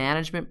water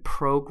management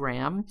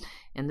program,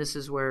 and this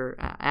is where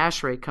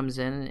ASHRAE comes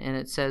in, and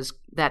it says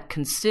that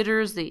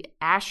considers the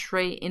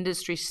ASHRAE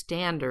industry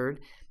standard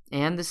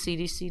and the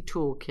CDC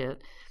toolkit,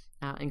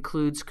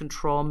 includes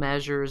control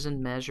measures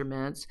and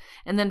measurements,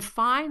 and then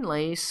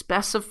finally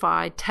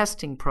specify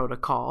testing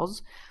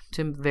protocols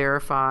to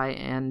verify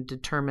and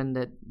determine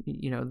that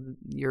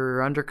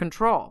you're under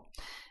control.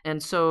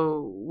 And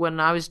so when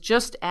I was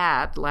just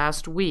at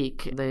last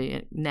week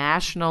the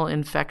National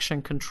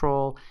Infection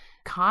Control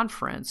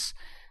Conference,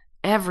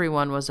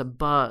 everyone was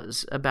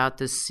abuzz about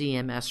this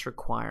CMS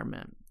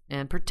requirement,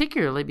 and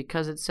particularly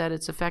because it said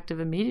it's effective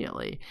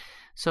immediately.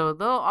 So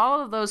though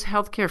all of those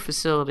healthcare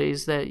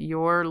facilities that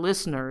your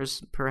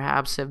listeners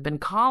perhaps have been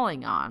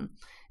calling on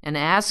and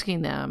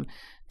asking them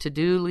to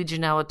do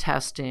Legionella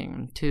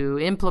testing, to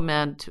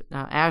implement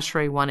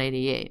ASHRAE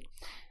 188,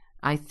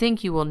 I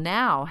think you will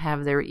now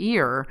have their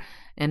ear.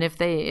 And if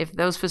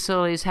those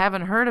facilities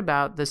haven't heard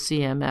about the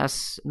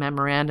CMS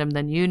memorandum,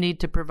 then you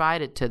need to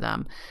provide it to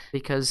them,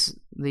 because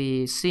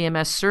the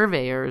CMS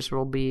surveyors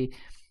will be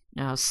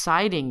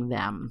citing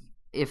them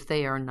if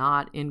they are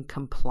not in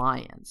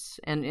compliance.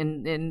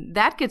 And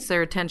that gets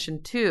their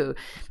attention too.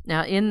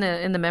 Now, in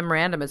the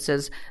memorandum, it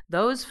says,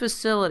 those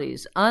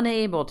facilities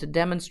unable to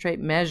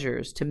demonstrate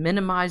measures to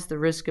minimize the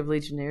risk of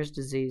Legionnaire's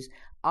disease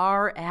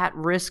are at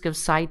risk of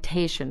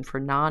citation for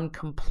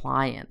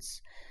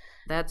non-compliance.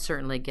 That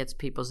certainly gets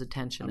people's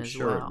attention as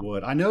well. I'm sure it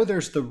would. I know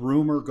there's the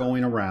rumor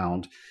going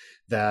around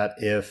that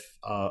if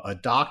a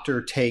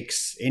doctor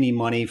takes any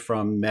money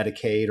from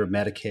Medicaid or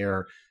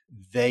Medicare,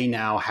 they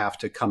now have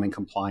to come in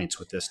compliance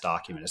with this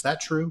document. Is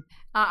that true?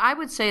 I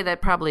would say that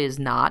probably is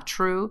not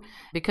true,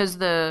 because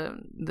the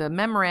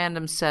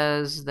memorandum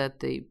says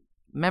that the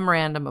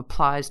memorandum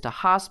applies to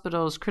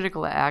hospitals,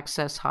 critical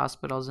access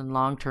hospitals, and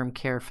long-term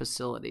care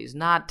facilities,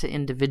 not to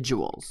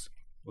individuals.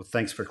 Well,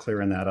 thanks for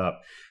clearing that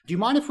up. Do you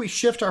mind if we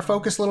shift our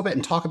focus a little bit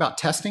and talk about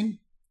testing?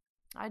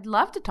 I'd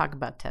love to talk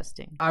about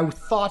testing. I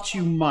thought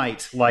you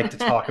might like to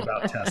talk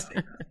about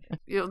testing.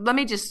 Let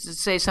me just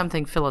say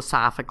something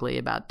philosophically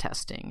about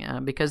testing,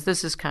 because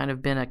this has kind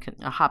of been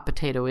a hot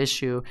potato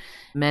issue.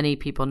 Many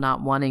people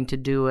not wanting to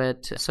do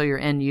it, so your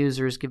end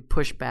users give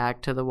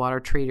pushback to the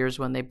water treaters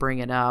when they bring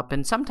it up.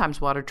 And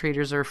sometimes water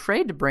treaters are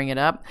afraid to bring it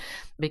up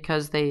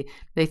because they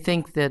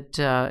think that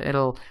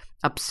it'll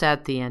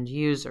upset the end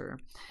user.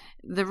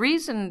 The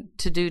reason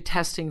to do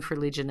testing for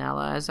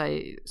Legionella, as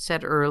I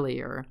said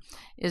earlier,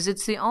 is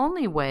it's the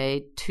only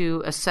way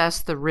to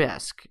assess the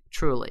risk,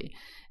 truly.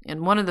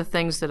 And one of the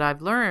things that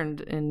I've learned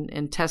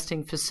in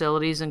testing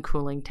facilities and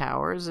cooling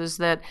towers is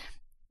that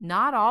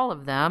not all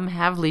of them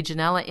have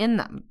Legionella in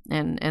them.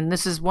 And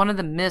this is one of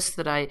the myths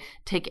that I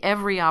take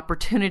every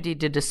opportunity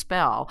to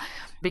dispel,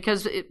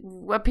 because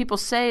what people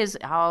say is,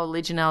 oh,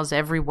 Legionella is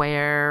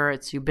everywhere,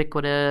 it's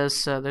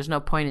ubiquitous, there's no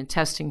point in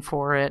testing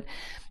for it.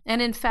 And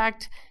in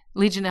fact,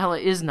 Legionella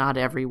is not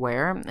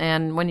everywhere.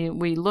 And when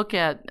we look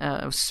at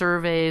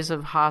surveys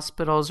of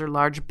hospitals or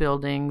large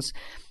buildings,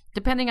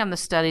 depending on the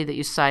study that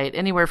you cite,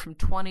 anywhere from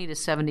 20 to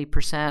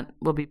 70%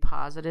 will be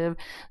positive.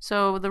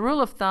 So the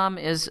rule of thumb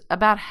is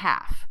about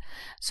half.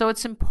 So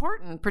it's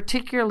important,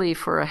 particularly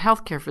for a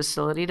healthcare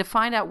facility, to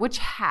find out which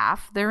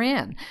half they're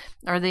in.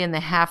 Are they in the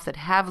half that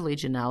have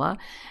Legionella?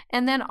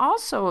 And then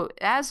also,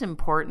 as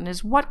important,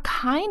 is what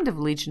kind of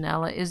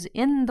Legionella is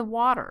in the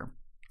water,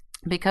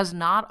 because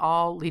not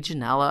all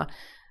Legionella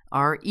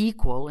are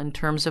equal in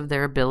terms of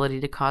their ability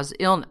to cause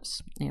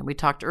illness. We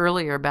talked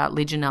earlier about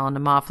Legionella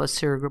pneumophilus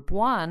serogroup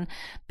 1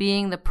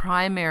 being the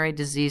primary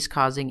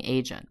disease-causing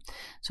agent.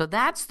 So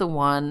that's the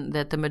one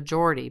that the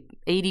majority,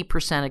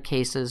 80% of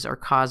cases, are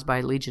caused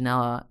by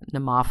Legionella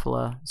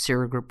pneumophila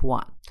serogroup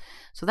 1.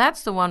 So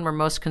that's the one we're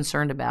most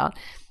concerned about.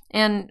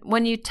 And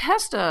when you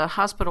test a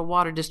hospital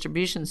water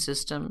distribution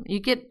system, you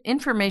get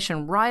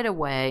information right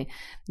away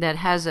that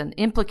has an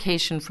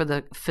implication for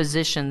the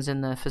physicians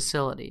in the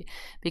facility.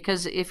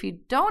 Because if you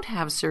don't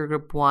have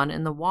serogroup 1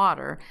 in the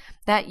water,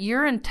 that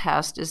urine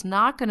test is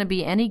not going to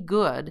be any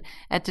good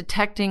at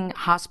detecting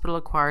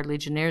hospital-acquired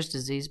Legionnaire's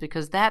disease,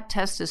 because that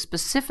test is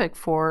specific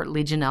for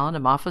Legionella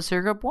pneumophila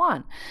serogroup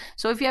 1.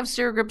 So if you have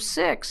serogroup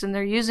 6 and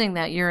they're using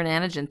that urine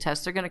antigen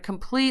test, they're going to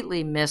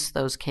completely miss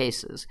those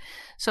cases.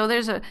 So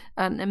there's an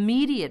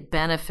immediate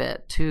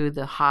benefit to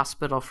the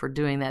hospital for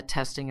doing that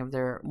testing of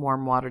their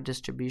warm water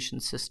distribution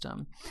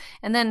system.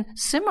 And then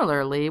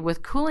similarly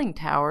with cooling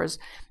towers,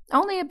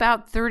 only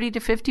about 30 to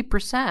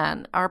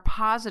 50% are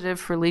positive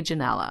for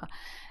Legionella.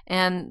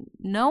 And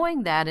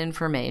knowing that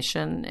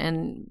information,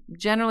 and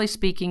generally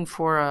speaking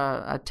for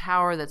a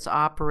tower that's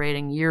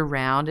operating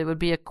year-round, it would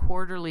be a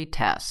quarterly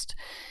test.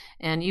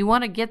 And you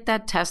want to get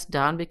that test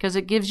done because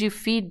it gives you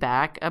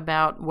feedback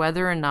about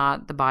whether or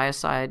not the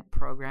biocide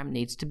program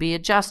needs to be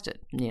adjusted,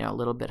 a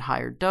little bit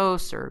higher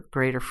dose or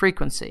greater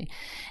frequency.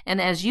 And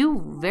as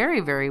you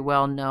very, very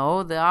well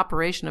know, the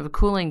operation of a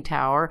cooling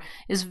tower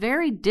is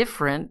very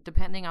different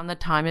depending on the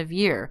time of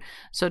year.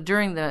 So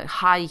during the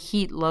high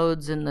heat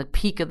loads in the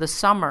peak of the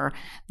summer,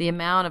 the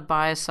amount of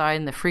biocide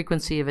and the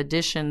frequency of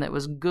addition that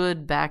was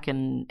good back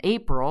in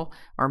April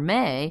or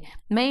May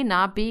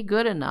not be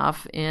good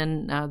enough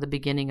in the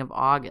beginning of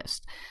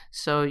August.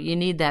 So you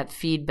need that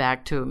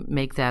feedback to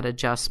make that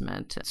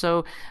adjustment.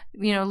 So,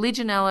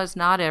 Legionella is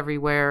not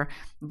everywhere,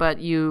 but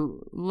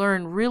you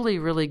learn really,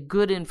 really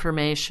good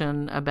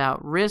information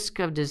about risk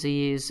of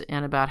disease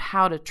and about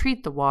how to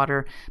treat the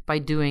water by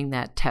doing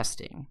that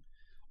testing.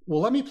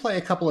 Well, let me play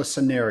a couple of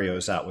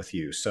scenarios out with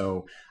you.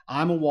 So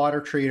I'm a water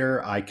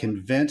treater. I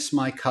convince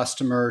my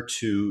customer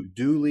to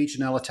do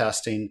Legionella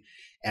testing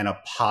and a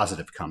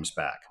positive comes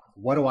back.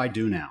 What do I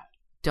do now?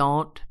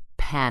 Don't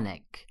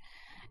panic.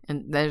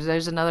 And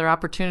there's another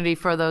opportunity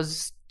for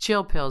those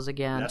chill pills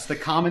again. That's the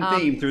common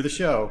theme through the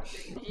show.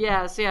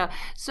 Yes, yeah.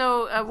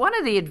 So one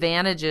of the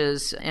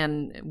advantages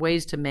and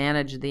ways to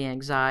manage the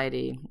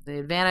anxiety, the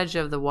advantage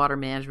of the water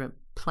management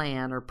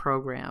plan or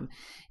program,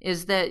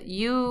 is that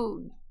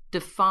you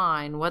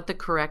define what the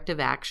corrective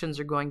actions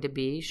are going to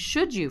be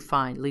should you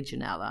find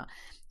Legionella.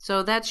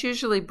 So that's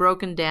usually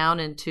broken down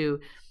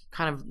into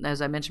kind of,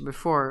 as I mentioned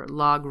before,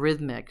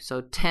 logarithmic. So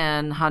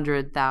 10,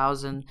 100,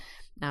 1,000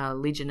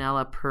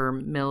 Legionella per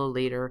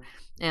milliliter,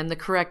 and the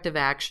corrective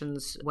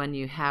actions when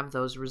you have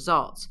those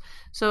results.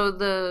 So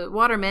the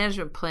water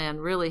management plan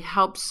really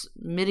helps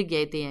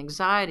mitigate the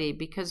anxiety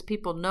because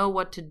people know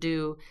what to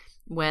do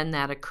when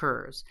that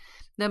occurs.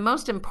 The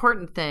most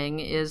important thing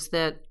is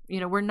that,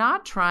 we're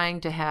not trying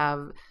to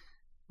have,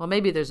 well,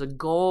 maybe there's a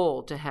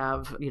goal to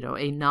have,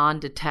 a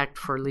non-detect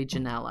for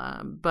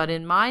Legionella, but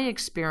in my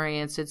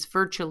experience, it's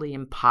virtually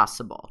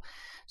impossible.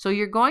 So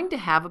you're going to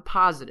have a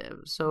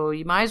positive. So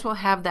you might as well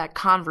have that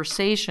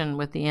conversation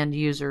with the end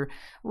user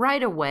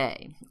right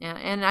away.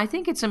 And I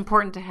think it's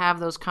important to have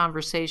those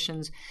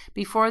conversations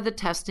before the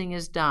testing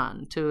is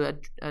done to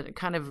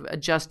kind of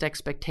adjust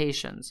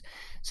expectations.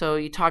 So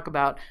you talk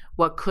about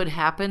what could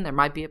happen. There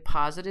might be a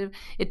positive.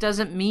 It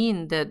doesn't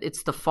mean that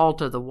it's the fault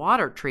of the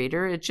water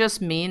treater. It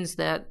just means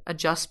that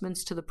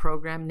adjustments to the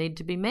program need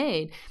to be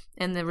made.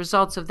 And the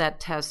results of that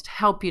test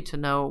help you to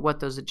know what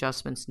those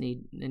adjustments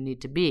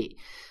need to be.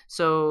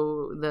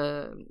 So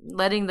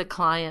letting the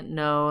client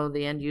know,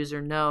 the end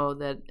user know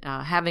that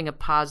having a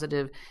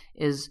positive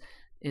is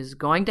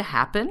going to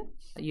happen.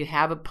 You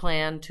have a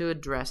plan to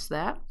address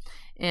that,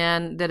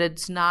 and that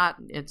it's not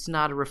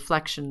a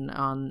reflection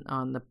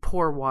on the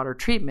poor water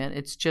treatment.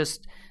 It's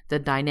just the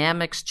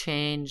dynamics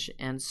change,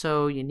 and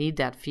so you need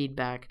that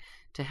feedback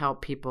to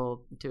help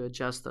people to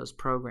adjust those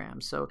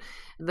programs. So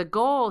the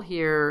goal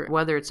here,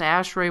 whether it's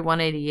ASHRAE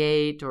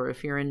 188 or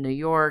if you're in New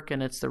York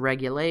and it's the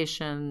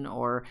regulation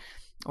or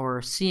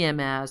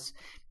CMS,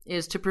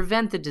 is to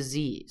prevent the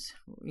disease.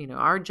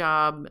 Our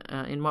job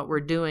in what we're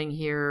doing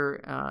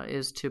here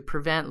is to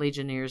prevent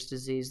Legionnaire's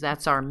disease.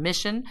 That's our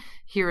mission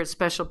here at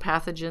Special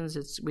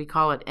Pathogens. We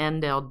call it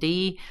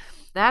END-LD.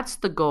 That's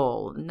the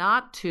goal,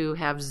 not to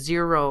have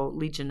zero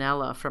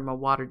Legionella from a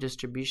water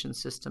distribution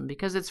system,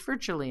 because it's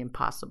virtually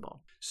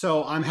impossible.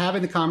 So I'm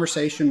having the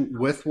conversation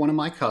with one of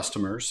my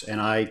customers,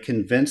 and I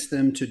convince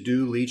them to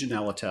do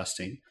Legionella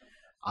testing.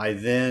 I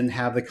then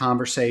have the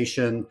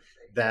conversation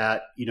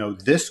that,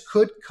 this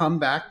could come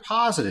back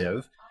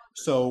positive.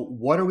 So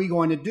what are we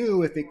going to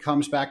do if it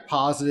comes back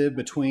positive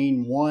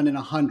between 1 and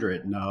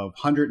 100 and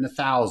 100 and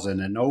 1,000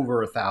 and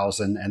over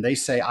 1,000? And they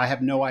say, I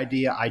have no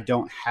idea. I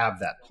don't have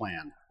that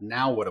plan.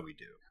 Now what do we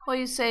do? Well,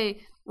 you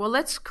say, well,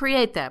 let's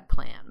create that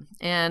plan.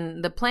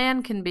 And the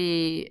plan can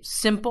be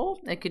simple.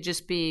 It could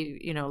just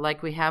be,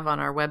 like we have on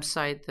our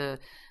website,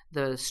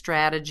 the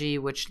strategy,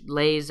 which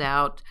lays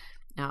out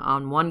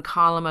on one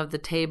column of the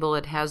table,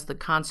 it has the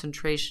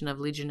concentration of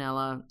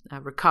Legionella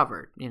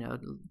recovered,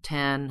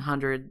 10,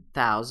 100,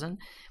 1,000.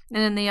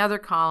 And in the other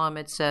column,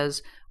 it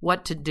says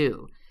what to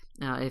do.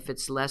 If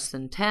it's less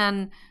than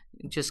 10,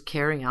 just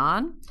carry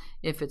on.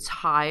 If it's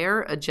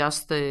higher,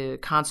 adjust the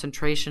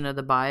concentration of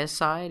the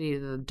biocide,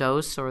 either the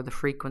dose or the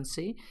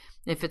frequency.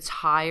 If it's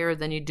higher,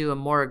 then you do a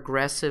more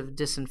aggressive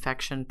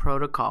disinfection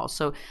protocol.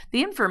 So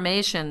the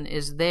information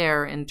is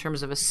there in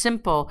terms of a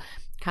simple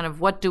kind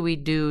of what do we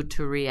do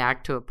to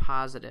react to a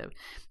positive.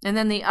 And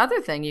then the other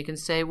thing you can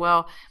say,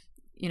 well,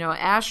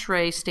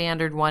 ASHRAE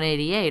Standard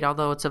 188,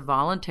 although it's a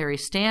voluntary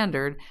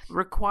standard,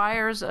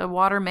 requires a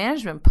water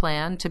management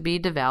plan to be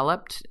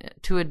developed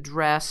to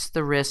address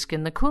the risk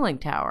in the cooling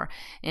tower.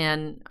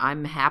 And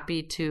I'm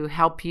happy to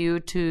help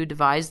you to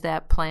devise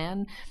that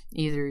plan,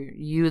 either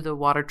you, the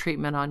water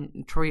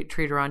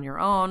treater on your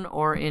own,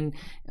 or in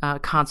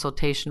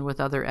consultation with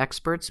other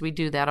experts. We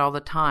do that all the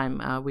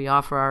time. We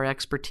offer our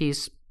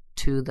expertise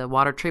to the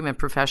water treatment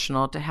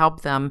professional to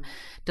help them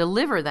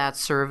deliver that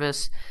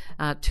service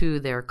to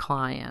their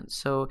clients.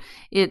 So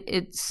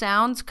it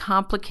sounds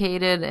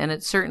complicated, and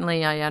it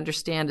certainly, I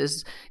understand,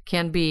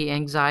 can be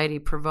anxiety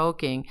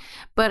provoking.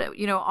 But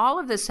all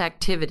of this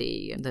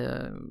activity,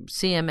 the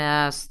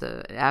CMS,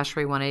 the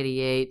ASHRAE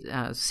 188,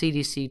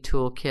 CDC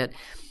toolkit,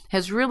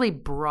 has really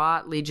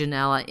brought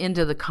Legionella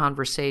into the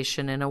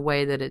conversation in a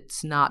way that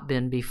it's not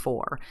been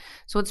before.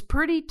 So it's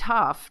pretty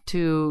tough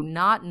to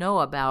not know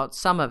about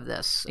some of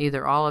this,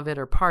 either all of it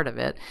or part of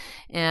it.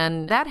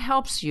 And that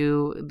helps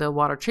you, the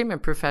water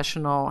treatment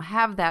professional,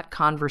 have that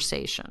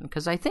conversation.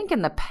 Because I think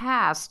in the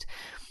past,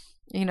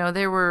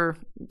 they were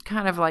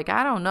kind of like,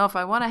 I don't know if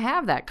I want to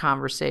have that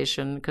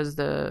conversation because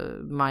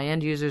my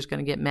end user is going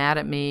to get mad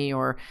at me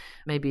or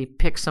maybe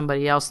pick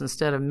somebody else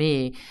instead of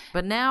me.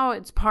 But now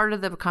it's part of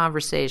the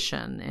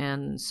conversation.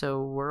 And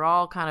so we're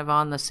all kind of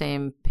on the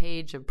same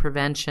page of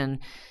prevention.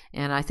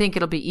 And I think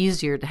it'll be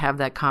easier to have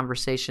that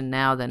conversation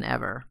now than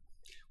ever.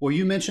 Well,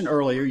 you mentioned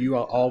earlier you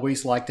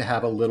always like to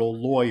have a little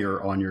lawyer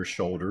on your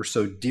shoulder.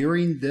 So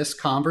during this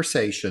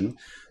conversation,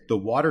 the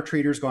water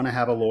treater is going to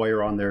have a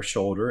lawyer on their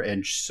shoulder,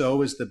 and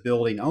so is the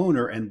building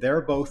owner. And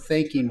they're both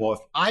thinking, well, if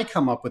I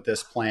come up with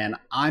this plan,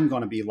 I'm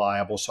going to be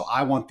liable. So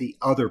I want the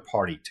other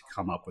party to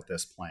come up with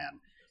this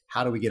plan.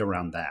 How do we get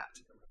around that?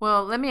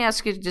 Well, let me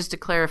ask you just to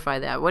clarify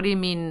that. What do you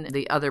mean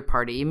the other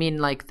party? You mean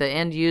like the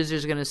end user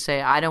is going to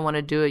say, I don't want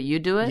to do it, you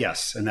do it?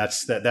 Yes, and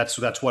that's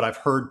what I've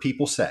heard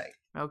people say.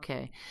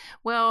 Okay.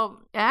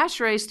 Well,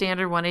 ASHRAE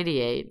Standard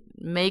 188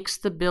 makes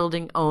the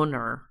building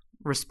owner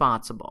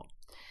responsible.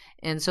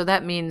 And so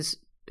that means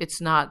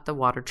it's not the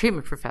water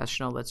treatment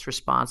professional that's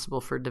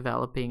responsible for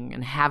developing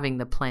and having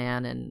the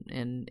plan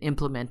and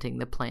implementing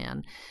the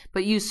plan.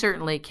 But you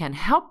certainly can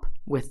help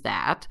with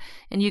that,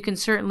 and you can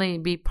certainly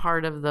be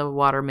part of the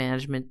water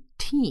management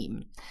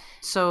team.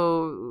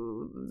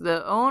 So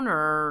the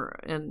owner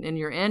and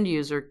your end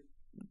user,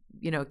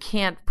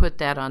 can't put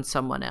that on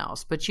someone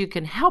else, but you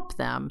can help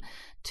them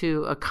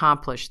to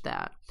accomplish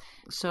that.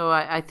 So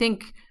I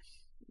think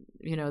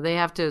they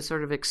have to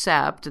sort of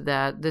accept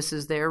that this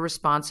is their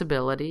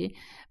responsibility,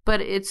 but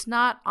it's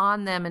not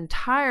on them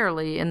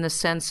entirely in the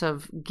sense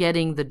of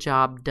getting the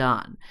job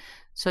done.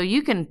 So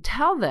you can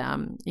tell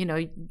them,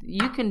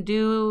 you can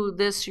do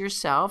this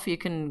yourself, you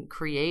can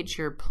create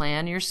your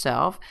plan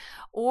yourself,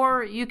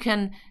 or you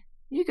can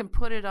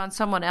put it on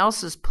someone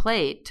else's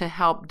plate to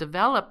help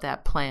develop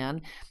that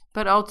plan,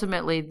 but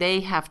ultimately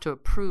they have to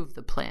approve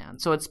the plan.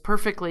 So it's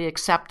perfectly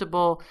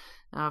acceptable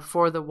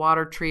for the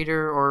water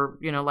treater, or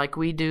like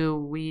we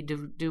do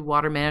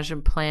water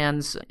management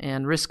plans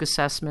and risk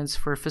assessments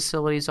for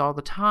facilities all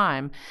the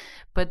time,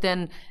 but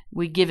then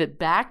we give it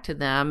back to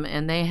them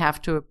and they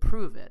have to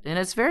approve it. And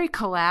it's very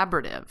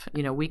collaborative.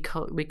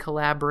 We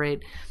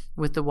collaborate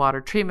with the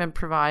water treatment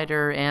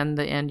provider and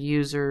the end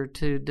user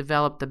to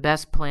develop the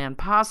best plan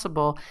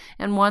possible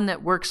and one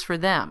that works for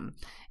them.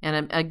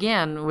 And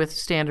again, with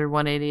Standard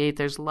 188,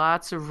 there's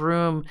lots of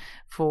room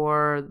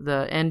for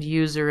the end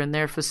user and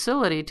their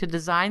facility to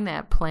design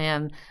that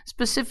plan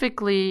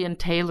specifically and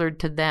tailored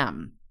to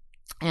them.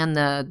 And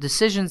the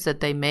decisions that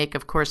they make,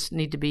 of course,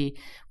 need to be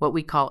what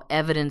we call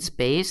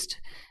evidence-based.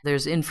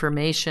 There's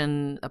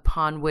information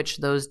upon which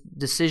those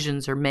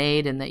decisions are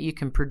made and that you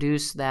can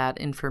produce that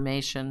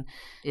information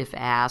if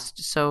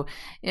asked. So,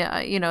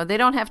 they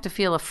don't have to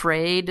feel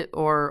afraid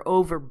or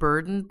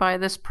overburdened by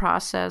this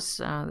process.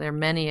 There are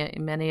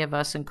many of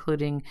us,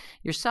 including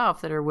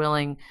yourself, that are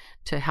willing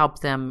to help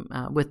them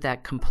with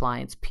that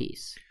compliance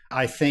piece.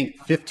 I think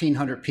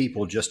 1,500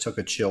 people just took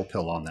a chill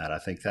pill on that. I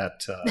think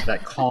that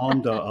that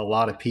calmed a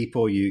lot of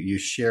people. You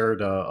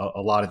shared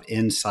a lot of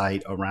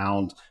insight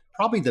around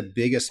probably the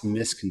biggest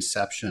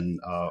misconception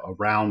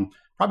around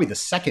probably the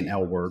second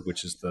L word,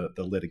 which is the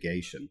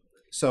litigation.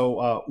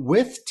 So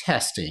with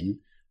testing,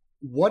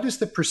 what is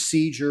the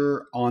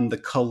procedure on the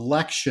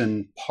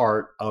collection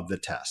part of the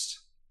test?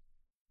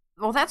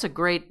 Well, that's a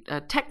great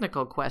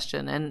technical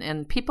question,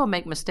 and people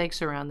make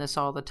mistakes around this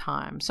all the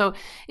time. So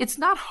it's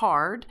not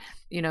hard.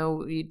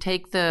 You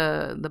take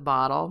the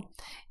bottle.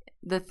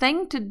 The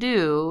thing to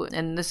do,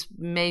 and this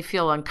may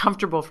feel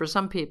uncomfortable for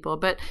some people,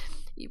 but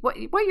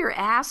what you're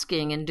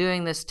asking in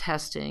doing this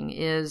testing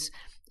is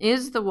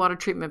the water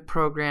treatment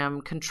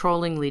program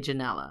controlling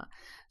Legionella?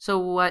 So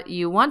what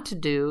you want to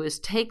do is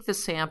take the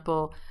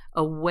sample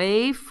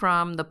away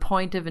from the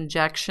point of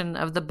injection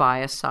of the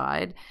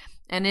biocide.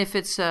 And if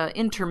it's an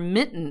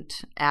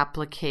intermittent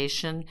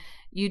application,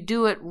 you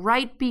do it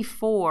right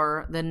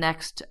before the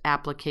next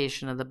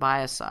application of the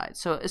biocide.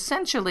 So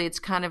essentially, it's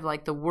kind of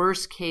like the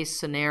worst case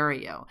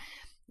scenario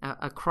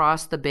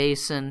across the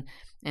basin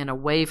and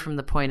away from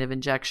the point of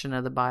injection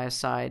of the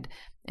biocide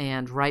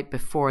and right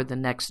before the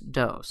next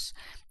dose.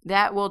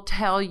 That will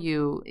tell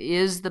you,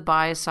 is the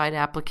biocide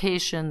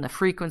application, the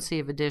frequency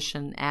of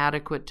addition,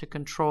 adequate to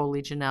control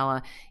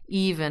Legionella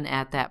even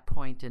at that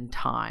point in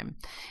time.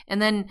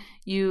 And then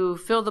you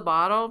fill the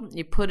bottle,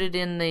 you put it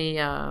in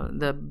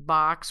the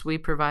box. We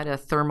provide a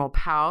thermal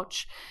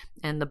pouch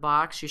and the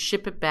box. You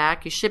ship it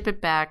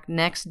back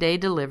next day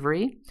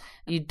delivery.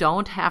 You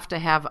don't have to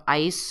have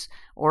ice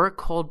or a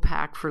cold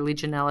pack for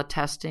Legionella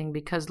testing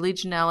because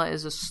Legionella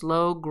is a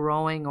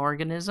slow-growing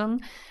organism.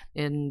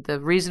 And the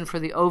reason for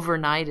the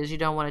overnight is you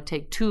don't want to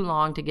take too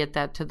long to get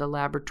that to the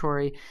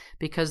laboratory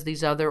because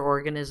these other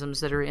organisms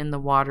that are in the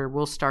water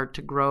will start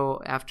to grow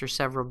after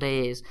several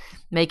days,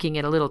 making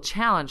it a little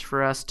challenge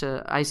for us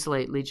to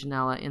isolate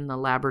Legionella in the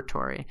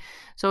laboratory.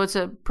 So it's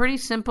a pretty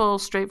simple,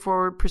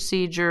 straightforward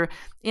procedure.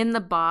 In the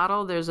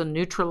bottle, there's a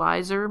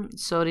neutralizer,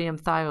 sodium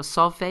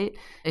thiosulfate.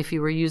 If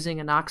you were using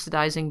an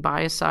oxidizing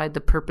biocide, the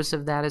purpose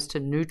of that is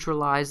to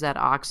neutralize that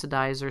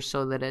oxidizer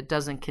so that it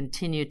doesn't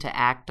continue to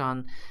act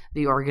on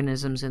the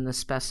organisms in the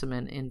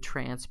specimen in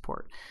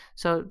transport.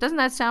 So doesn't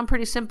that sound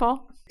pretty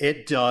simple?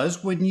 It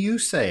does when you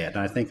say it. And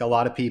I think a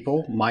lot of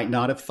people might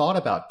not have thought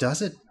about,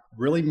 does it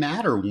really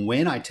matter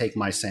when I take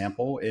my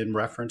sample in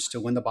reference to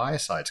when the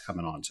biocide's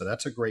coming on? So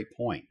that's a great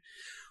point.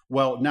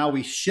 Well, now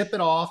we ship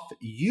it off,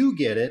 you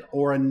get it,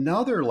 or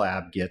another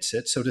lab gets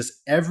it. So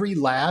does every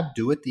lab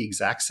do it the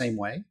exact same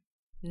way?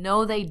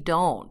 No, they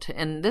don't.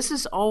 And this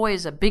is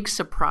always a big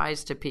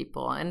surprise to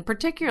people, and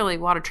particularly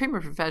water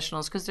treatment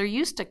professionals, because they're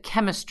used to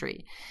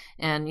chemistry.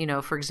 And,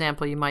 for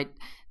example, you might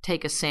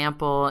take a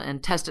sample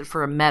and test it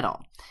for a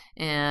metal.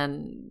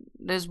 And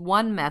there's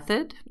one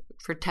method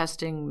for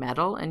testing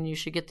metal, and you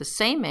should get the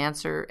same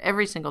answer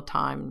every single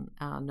time,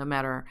 no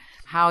matter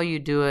how you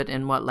do it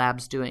and what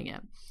lab's doing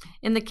it.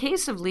 In the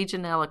case of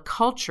Legionella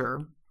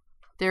culture,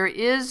 there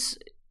is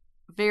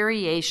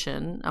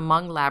variation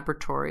among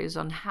laboratories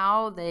on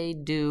how they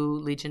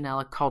do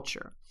Legionella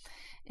culture.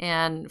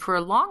 And for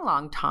a long,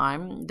 long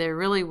time, there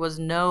really was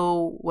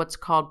no what's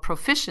called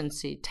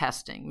proficiency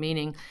testing,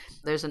 meaning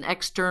there's an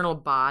external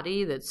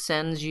body that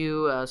sends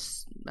you a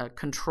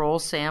control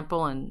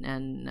sample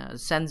and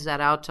sends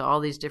that out to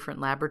all these different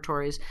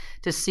laboratories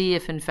to see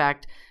if, in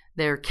fact,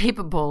 they're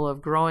capable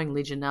of growing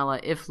Legionella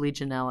if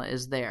Legionella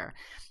is there.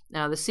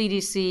 Now, the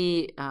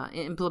CDC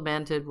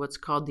implemented what's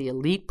called the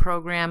ELITE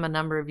program a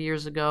number of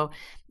years ago,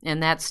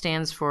 and that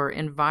stands for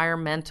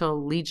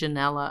Environmental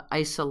Legionella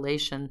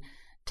Isolation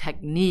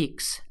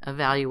Techniques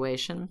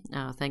Evaluation.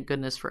 Thank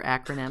goodness for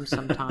acronyms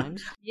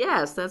sometimes.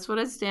 Yes, that's what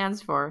it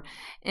stands for.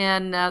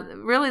 And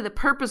really the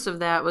purpose of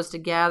that was to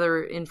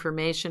gather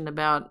information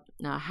about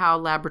how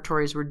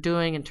laboratories were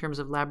doing in terms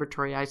of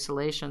laboratory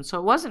isolation. So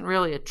it wasn't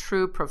really a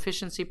true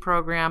proficiency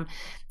program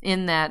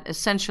in that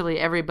essentially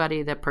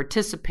everybody that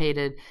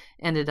participated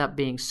ended up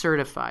being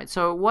certified.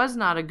 So it was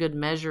not a good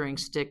measuring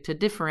stick to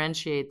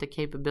differentiate the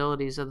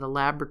capabilities of the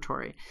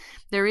laboratory.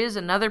 There is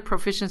another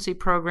proficiency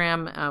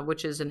program,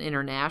 which is an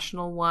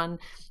international one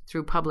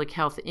through Public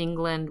Health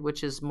England,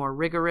 which is more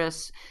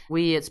rigorous.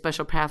 We at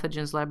Special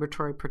Pathogens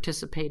Laboratory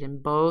participate in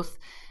both.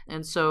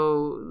 And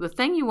so the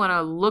thing you want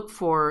to look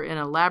for in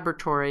a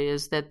laboratory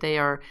is that they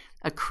are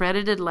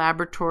accredited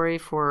laboratory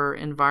for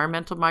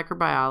environmental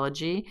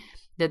microbiology,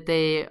 that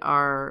they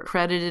are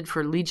accredited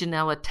for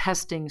Legionella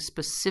testing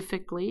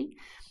specifically,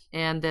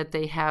 and that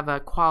they have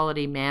a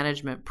quality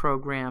management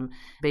program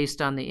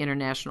based on the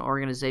International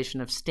Organization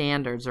of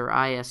Standards, or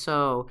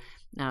ISO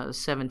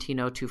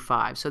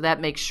 17025. So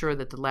that makes sure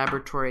that the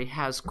laboratory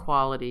has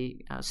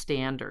quality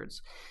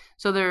standards.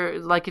 So there,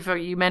 like if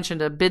you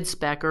mentioned a bid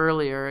spec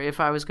earlier, if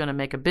I was going to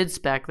make a bid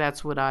spec,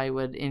 that's what I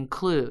would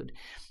include.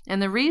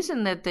 And the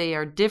reason that they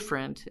are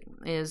different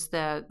is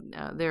that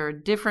there are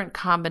different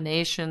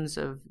combinations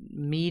of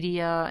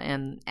media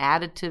and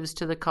additives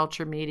to the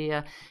culture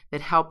media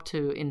that help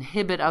to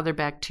inhibit other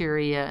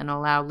bacteria and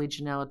allow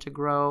Legionella to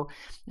grow.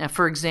 Now,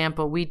 for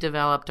example, we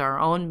developed our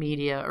own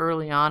media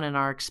early on in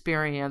our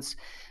experience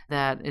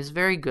that is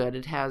very good.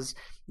 It has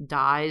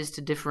dyes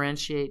to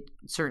differentiate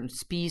certain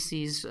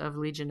species of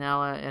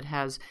Legionella. It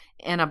has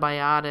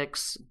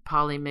antibiotics,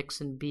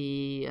 polymyxin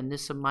B,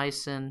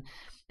 anisomycin,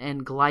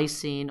 and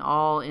glycine,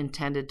 all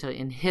intended to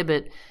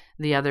inhibit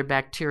the other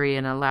bacteria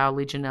and allow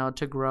Legionella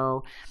to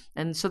grow.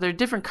 And so there are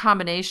different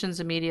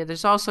combinations of media.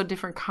 There's also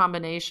different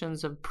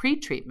combinations of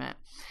pretreatment.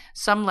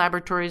 Some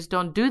laboratories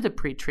don't do the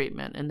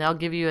pretreatment, and they'll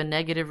give you a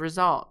negative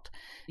result.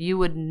 You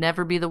would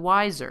never be the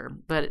wiser.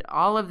 But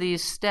all of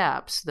these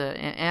steps, the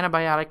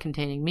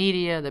antibiotic-containing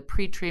media, the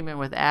pretreatment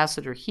with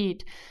acid or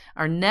heat,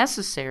 are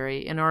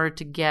necessary in order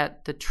to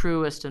get the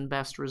truest and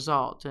best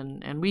result.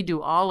 And we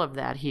do all of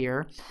that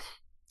here.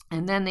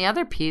 And then the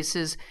other piece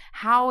is,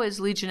 how is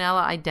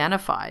Legionella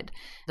identified?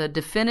 The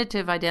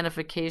definitive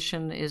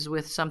identification is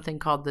with something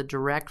called the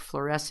direct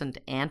fluorescent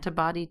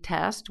antibody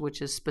test,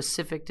 which is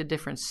specific to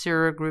different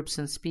serogroups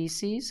and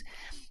species.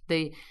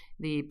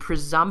 The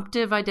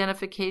presumptive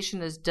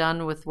identification is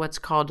done with what's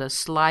called a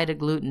slide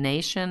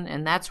agglutination,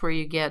 and that's where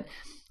you get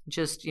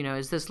just,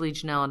 is this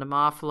Legionella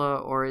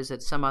pneumophila or is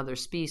it some other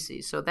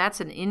species? So that's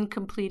an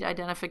incomplete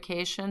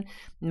identification.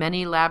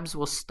 Many labs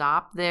will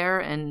stop there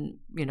and,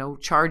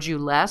 charge you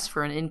less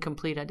for an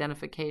incomplete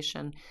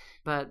identification.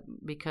 But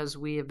because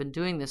we have been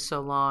doing this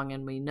so long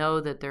and we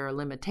know that there are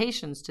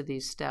limitations to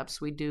these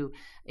steps, we do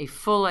a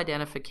full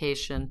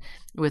identification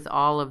with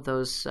all of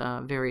those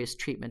various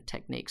treatment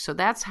techniques. So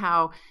that's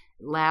how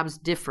labs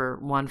differ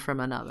one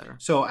from another.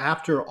 So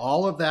after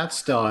all of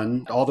that's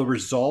done, all the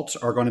results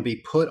are going to be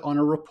put on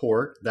a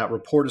report. That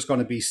report is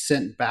going to be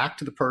sent back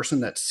to the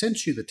person that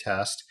sent you the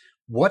test.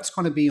 What's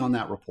going to be on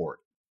that report?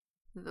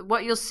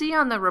 What you'll see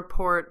on the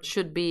report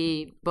should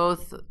be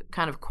both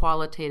kind of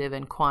qualitative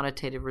and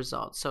quantitative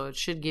results. So it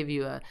should give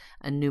you a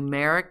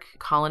numeric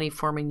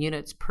colony-forming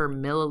units per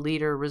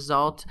milliliter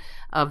result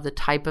of the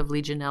type of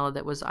Legionella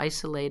that was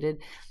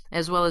isolated,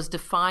 as well as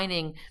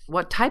defining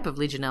what type of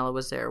Legionella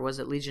was there. Was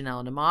it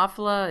Legionella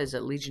pneumophila? Is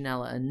it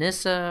Legionella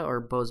anissa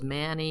or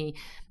bosemani?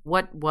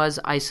 What was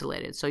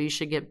isolated? So you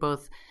should get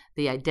both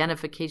the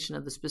identification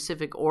of the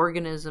specific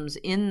organisms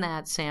in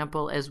that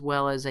sample as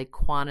well as a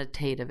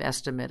quantitative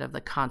estimate of the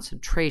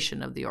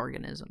concentration of the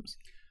organisms.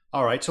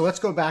 All right, so let's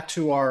go back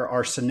to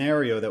our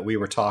scenario that we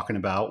were talking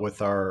about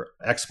with our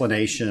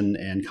explanation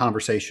and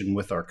conversation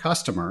with our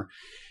customer.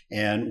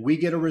 And we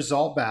get a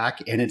result back,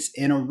 and it's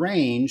in a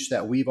range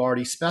that we've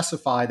already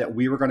specified that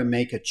we were going to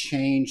make a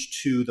change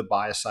to the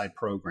biocide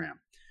program.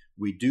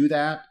 We do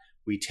that.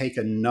 We take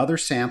another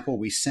sample,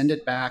 we send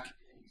it back,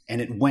 and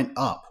it went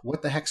up.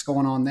 What the heck's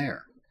going on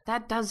there?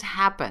 That does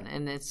happen,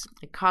 and it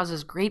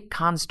causes great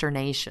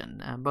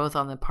consternation, both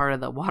on the part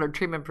of the water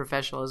treatment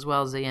professional as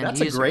well as the end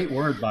user. That's a great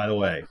word, by the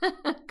way.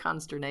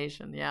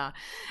 Consternation, yeah.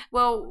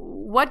 Well,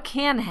 what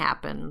can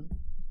happen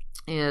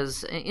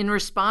is, in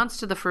response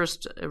to the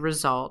first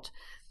result,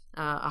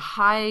 a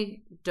high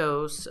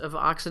dose of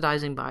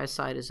oxidizing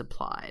biocide is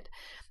applied.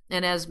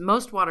 And as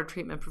most water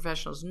treatment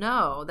professionals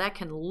know, that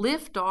can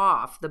lift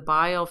off the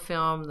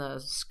biofilm, the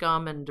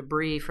scum and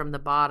debris from the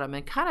bottom,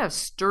 and kind of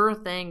stir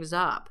things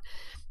up.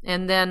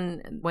 And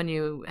then when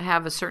you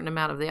have a certain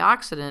amount of the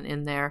oxidant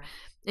in there,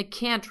 it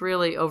can't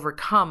really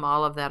overcome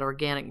all of that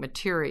organic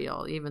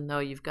material, even though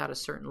you've got a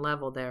certain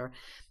level there.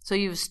 So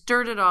you've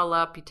stirred it all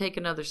up, you take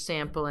another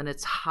sample, and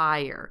it's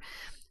higher.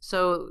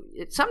 So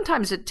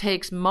sometimes it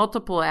takes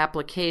multiple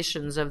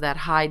applications of that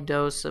high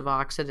dose of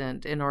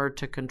oxidant in order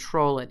to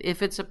control it,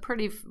 if it's a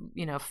pretty,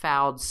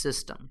 fouled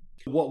system.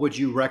 What would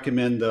you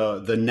recommend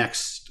the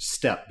next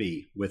step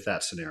be with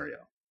that scenario?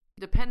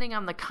 Depending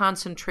on the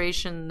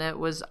concentration that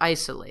was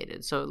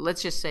isolated. So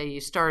let's just say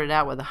you started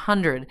out with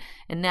 100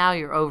 and now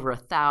you're over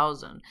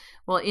 1,000.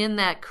 Well, in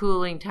that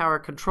cooling tower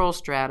control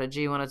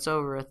strategy, when it's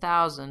over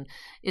 1,000,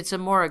 it's a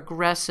more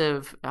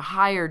aggressive, a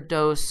higher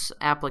dose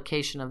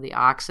application of the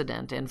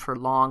oxidant and for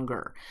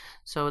longer.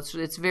 So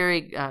it's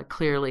very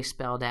clearly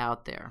spelled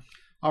out there.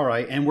 All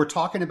right. And we're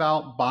talking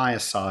about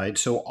biocides.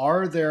 So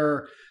are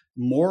there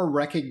more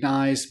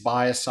recognized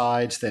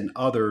biocides than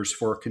others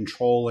for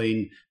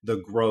controlling the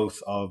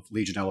growth of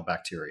Legionella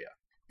bacteria?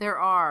 There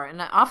are,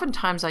 and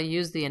oftentimes I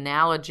use the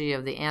analogy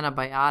of the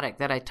antibiotic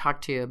that I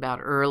talked to you about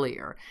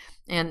earlier.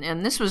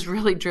 And this was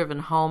really driven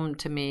home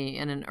to me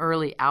in an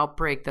early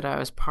outbreak that I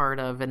was part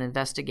of, an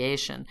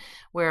investigation,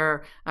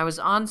 where I was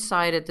on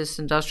site at this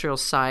industrial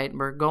site.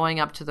 We're going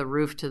up to the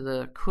roof, to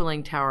the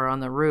cooling tower on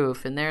the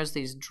roof, and there's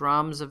these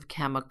drums of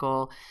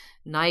chemical,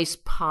 nice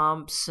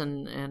pumps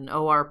and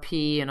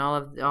ORP and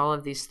all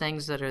of these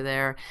things that are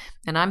there.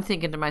 And I'm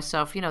thinking to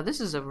myself, this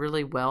is a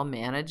really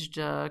well-managed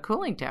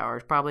cooling tower.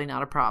 It's probably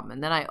not a problem.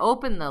 And then I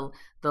open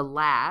the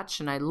latch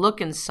and I look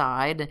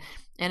inside,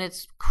 and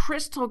it's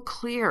crystal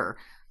clear.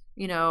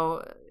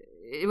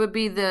 it would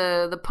be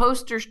the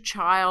poster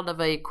child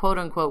of a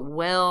quote-unquote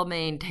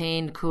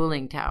well-maintained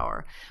cooling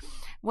tower.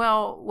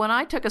 Well, when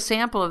I took a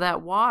sample of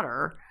that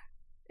water,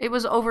 it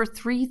was over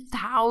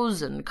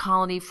 3,000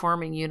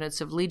 colony-forming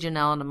units of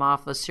Legionella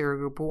pneumophilus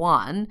serogroup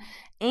 1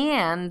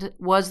 and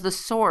was the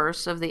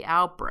source of the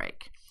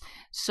outbreak.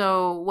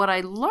 So what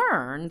I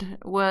learned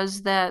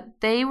was that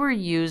they were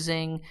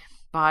using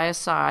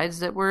biocides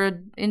that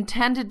were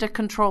intended to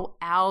control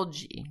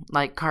algae,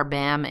 like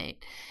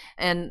carbamate,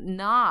 and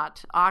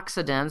not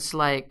oxidants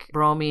like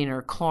bromine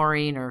or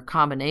chlorine or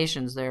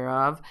combinations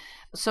thereof.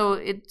 So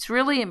it's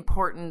really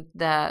important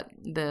that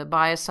the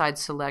biocide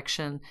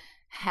selection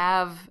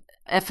have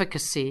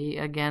efficacy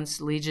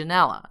against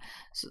Legionella.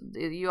 So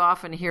you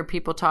often hear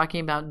people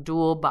talking about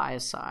dual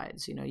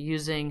biocides,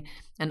 using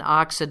an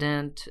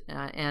oxidant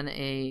and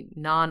a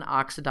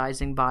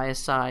non-oxidizing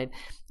biocide.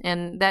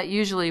 And that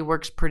usually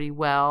works pretty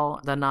well,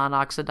 the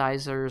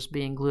non-oxidizers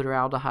being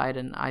glutaraldehyde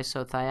and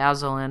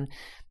isothiazoline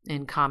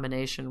in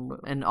combination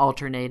and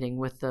alternating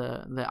with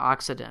the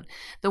oxidant.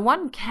 The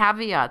one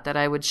caveat that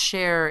I would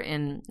share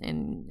in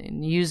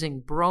using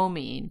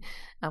bromine,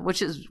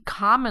 which is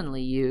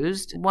commonly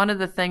used, one of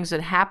the things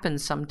that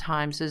happens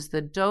sometimes is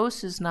the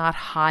dose is not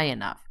high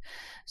enough.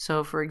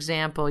 So, for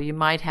example, you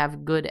might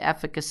have good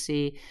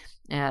efficacy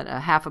at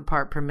a 0.5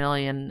 part per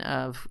million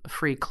of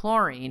free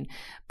chlorine,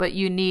 but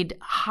you need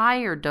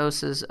higher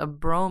doses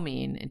of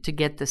bromine to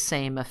get the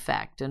same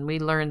effect. And we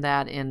learned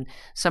that in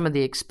some of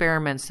the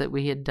experiments that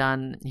we had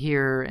done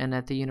here and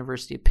at the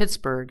University of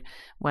Pittsburgh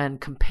when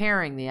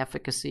comparing the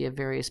efficacy of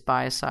various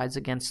biocides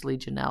against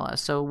Legionella.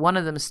 So one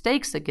of the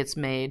mistakes that gets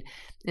made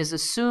is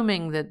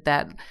assuming that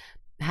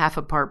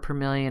 0.5 part per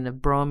million of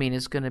bromine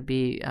is going to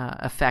be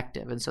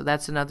effective. And so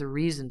that's another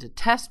reason to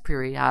test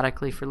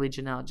periodically for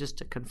Legionella, just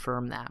to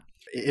confirm that.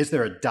 Is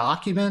there a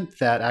document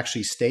that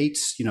actually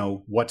states,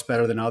 what's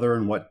better than other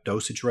and what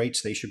dosage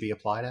rates they should be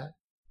applied at?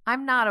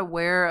 I'm not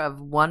aware of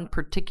one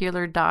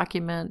particular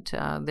document.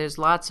 There's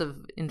lots of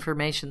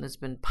information that's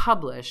been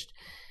published,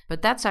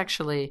 but that's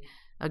actually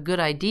a good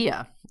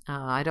idea.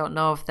 I don't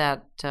know if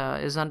that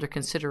is under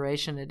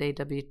consideration at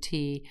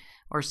AWT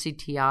or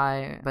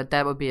CTI, but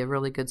that would be a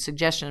really good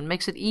suggestion. It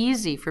makes it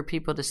easy for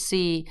people to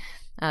see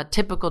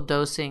typical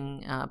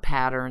dosing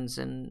patterns.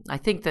 And I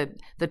think that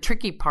the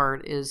tricky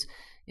part is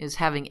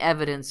having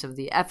evidence of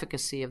the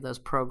efficacy of those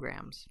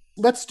programs.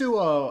 Let's do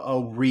a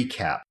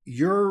recap.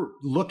 You're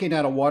looking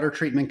at a water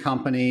treatment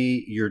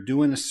company, you're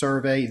doing a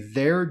survey,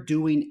 they're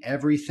doing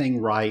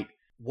everything right.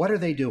 What are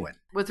they doing?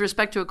 With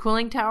respect to a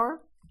cooling tower?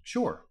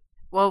 Sure.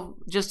 Well,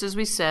 just as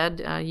we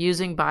said,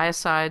 using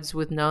biocides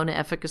with known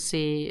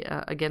efficacy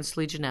against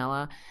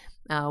Legionella.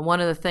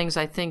 One of the things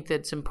I think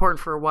that's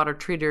important for a water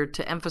treater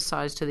to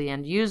emphasize to the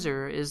end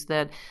user is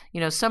that,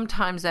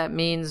 sometimes that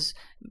means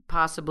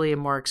possibly a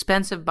more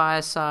expensive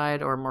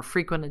biocide or a more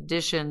frequent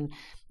addition.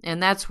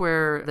 And that's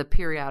where the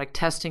periodic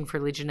testing for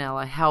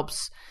Legionella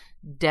helps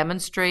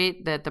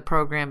demonstrate that the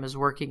program is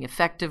working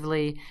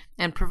effectively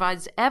and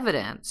provides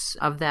evidence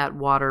of that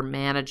water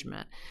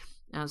management.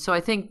 So I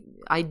think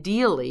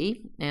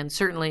ideally, and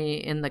certainly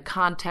in the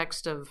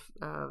context of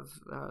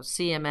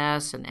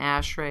CMS and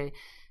ASHRAE,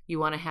 you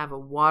want to have a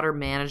water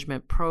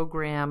management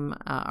program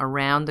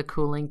around the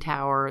cooling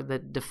tower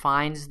that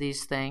defines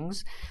these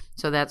things.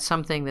 So that's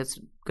something that's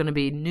going to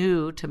be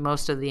new to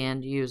most of the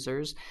end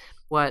users.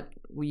 What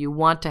you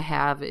want to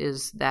have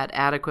is that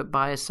adequate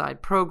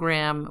biocide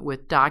program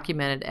with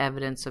documented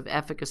evidence of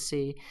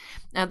efficacy.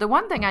 Now, the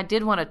one thing I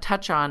did want to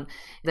touch on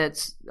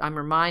I'm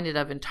reminded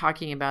of in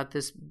talking about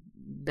this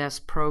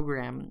BEST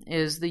program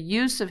is the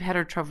use of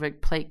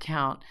heterotrophic plate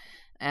count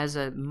as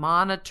a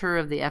monitor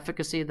of the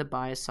efficacy of the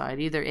biocide,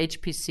 either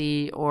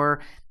HPC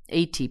or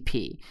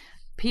ATP.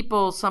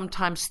 People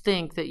sometimes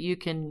think that you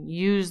can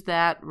use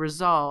that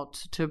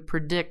result to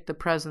predict the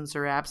presence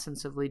or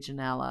absence of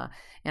Legionella,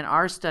 and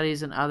our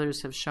studies and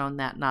others have shown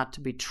that not to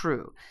be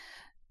true.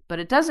 But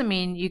it doesn't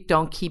mean you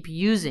don't keep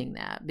using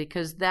that,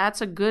 because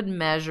that's a good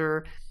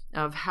measure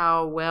of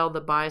how well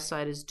the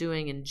biocide is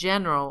doing in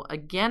general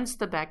against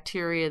the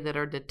bacteria that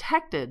are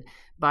detected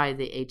by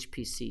the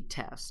HPC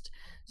test.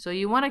 So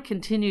you want to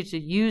continue to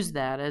use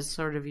that as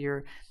sort of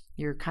your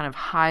kind of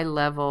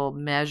high-level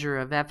measure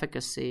of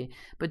efficacy,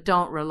 but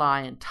don't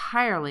rely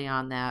entirely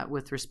on that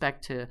with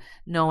respect to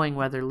knowing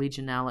whether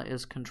Legionella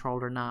is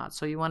controlled or not.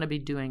 So you want to be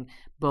doing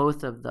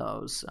both of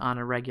those on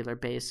a regular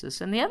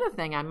basis. And the other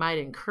thing I might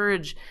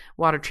encourage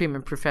water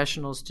treatment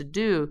professionals to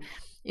do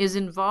is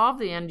involve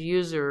the end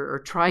user, or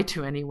try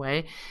to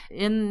anyway,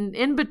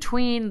 in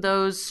between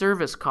those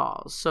service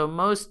calls. So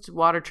most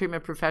water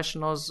treatment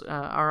professionals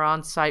are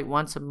on site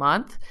once a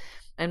month.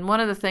 And one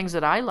of the things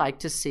that I like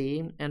to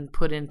see and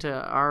put into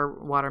our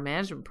water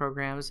management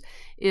programs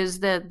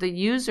is that the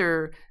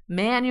user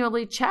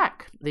manually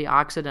check the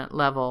oxidant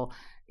level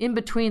in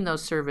between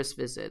those service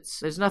visits.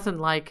 There's nothing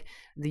like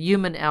the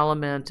human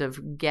element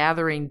of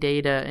gathering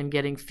data and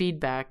getting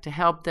feedback to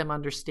help them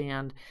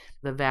understand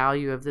the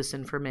value of this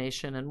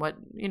information. And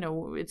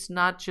it's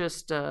not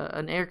just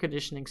an air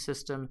conditioning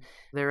system.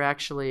 They're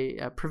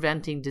actually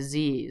preventing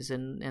disease.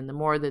 And the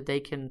more that they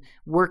can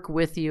work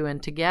with you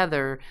and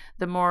together,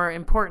 the more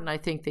important I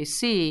think they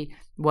see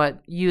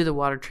what you, the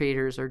water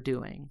treaters, are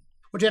doing.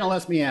 Well, Jenna,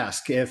 let me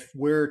ask, if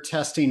we're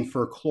testing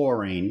for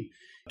chlorine,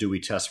 do we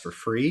test for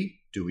free?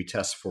 Do we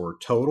test for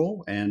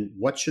total? And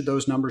what should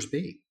those numbers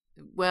be?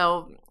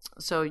 Well,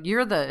 so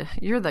you're the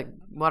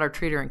water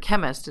treater and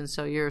chemist, and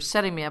so you're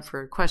setting me up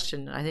for a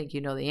question I think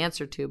you know the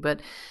answer to,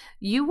 but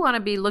you want to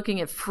be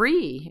looking at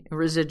free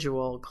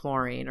residual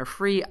chlorine or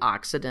free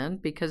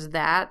oxidant because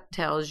that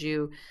tells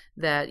you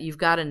that you've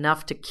got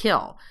enough to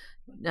kill.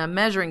 Now,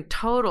 measuring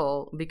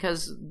total,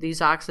 because these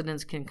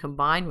oxidants can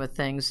combine with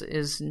things,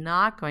 is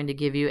not going to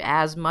give you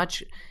as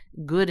much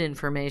good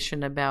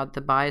information about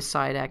the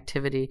biocide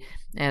activity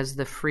as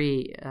the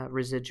free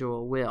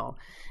residual will.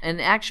 And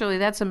actually,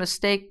 that's a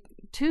mistake,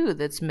 too,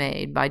 that's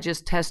made by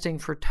just testing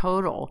for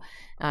total.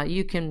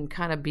 You can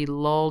kind of be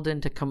lulled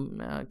into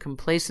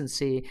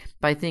complacency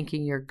by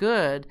thinking you're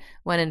good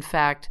when, in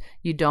fact,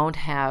 you don't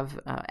have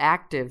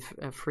active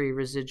free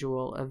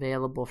residual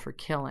available for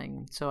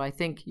killing. So I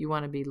think you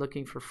want to be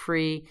looking for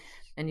free,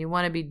 and you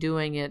want to be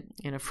doing it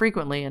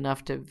frequently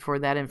enough for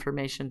that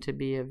information to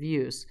be of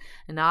use.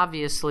 And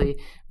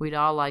obviously, we'd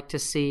all like to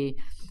see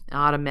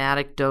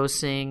automatic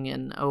dosing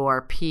and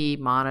ORP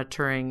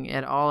monitoring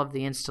at all of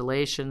the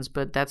installations,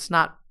 but that's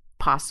not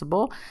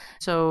possible.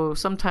 So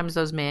sometimes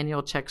those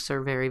manual checks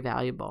are very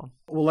valuable.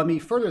 Well, let me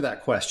further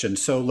that question.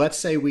 So let's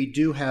say we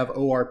do have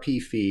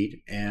ORP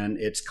feed and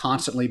it's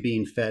constantly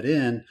being fed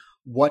in.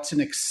 What's an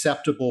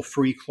acceptable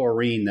free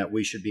chlorine that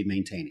we should be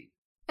maintaining?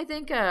 I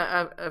think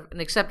an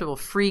acceptable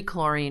free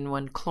chlorine,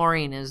 when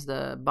chlorine is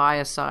the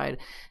biocide,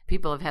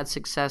 people have had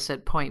success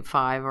at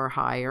 0.5 or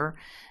higher.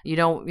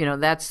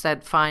 That's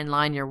that fine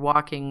line you're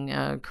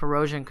walking,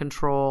 corrosion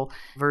control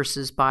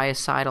versus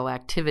biocidal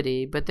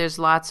activity. But there's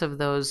lots of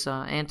those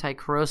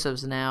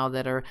anti-corrosives now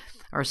that are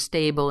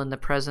stable in the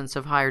presence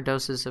of higher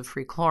doses of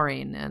free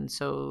chlorine. And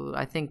so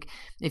I think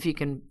if you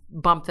can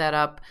bump that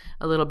up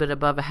a little bit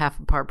above a half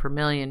a part per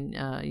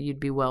million,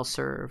 you'd be well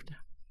served.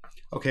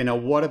 Okay, now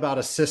what about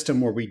a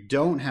system where we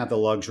don't have the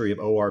luxury of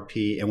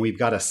ORP and we've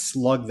got to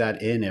slug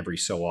that in every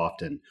so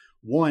often?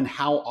 One,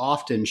 how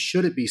often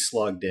should it be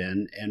slugged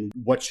in, and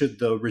what should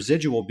the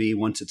residual be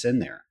once it's in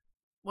there?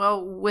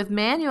 Well, with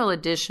manual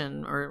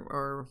addition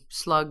or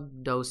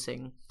slug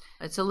dosing,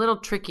 it's a little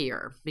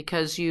trickier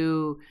because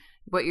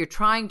what you're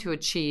trying to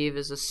achieve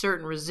is a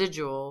certain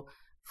residual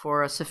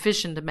for a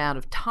sufficient amount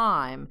of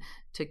time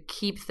to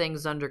keep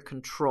things under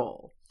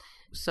control.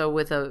 So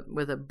with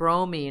a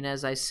bromine,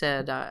 as I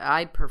said,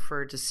 I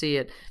prefer to see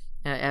it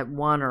at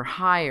 1 or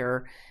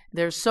higher.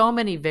 There's so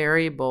many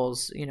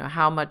variables,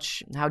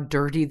 how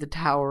dirty the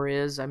tower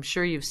is. I'm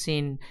sure you've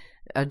seen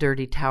a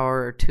dirty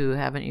tower or two,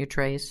 haven't you,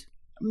 Trace?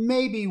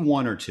 Maybe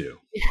 1 or 2.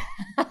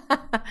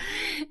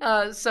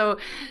 So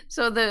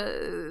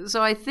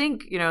I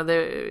think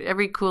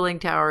every cooling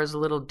tower is a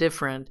little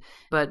different,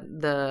 but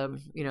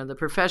the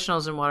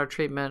professionals in water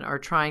treatment are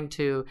trying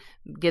to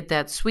get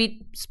that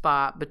sweet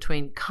spot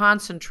between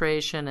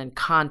concentration and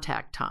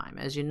contact time.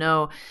 As you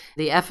know,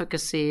 the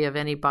efficacy of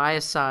any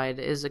biocide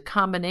is a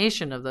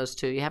combination of those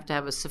two. You have to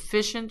have a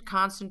sufficient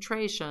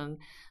concentration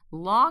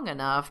long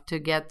enough to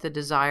get the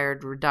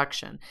desired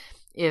reduction.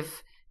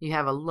 If you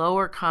have a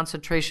lower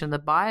concentration of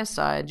the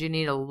biocide, you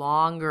need a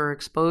longer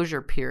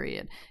exposure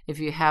period. If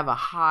you have a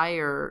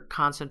higher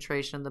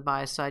concentration of the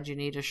biocide, you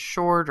need a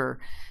shorter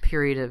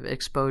period of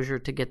exposure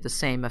to get the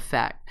same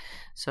effect.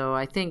 So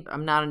I think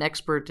I'm not an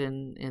expert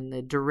in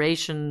the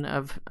duration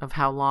of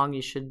how long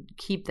you should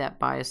keep that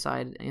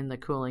biocide in the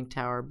cooling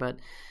tower, but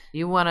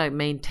you want to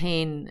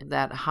maintain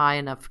that high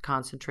enough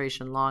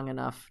concentration long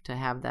enough to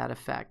have that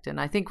effect.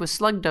 And I think with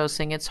slug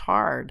dosing, it's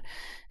hard.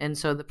 And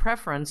so the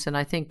preference, and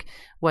I think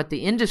what the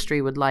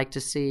industry would like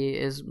to see,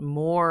 is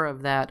more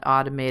of that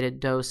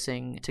automated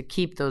dosing to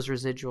keep those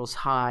residuals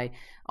high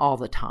all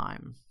the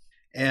time.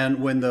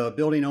 And when the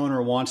building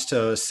owner wants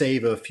to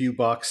save a few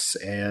bucks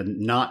and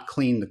not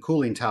clean the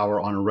cooling tower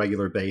on a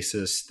regular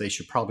basis, they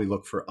should probably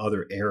look for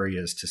other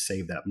areas to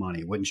save that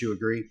money. Wouldn't you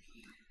agree?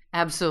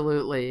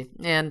 Absolutely.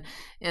 And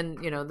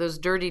those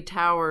dirty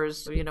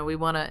towers, we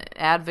want to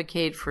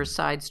advocate for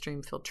side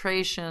stream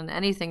filtration,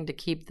 anything to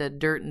keep the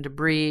dirt and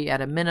debris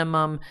at a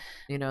minimum.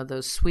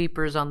 Those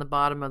sweepers on the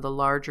bottom of the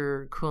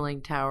larger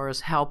cooling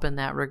towers help in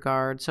that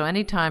regard. So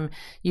anytime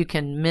you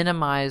can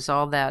minimize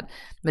all that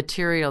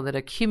material that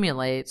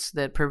accumulates,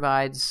 that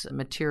provides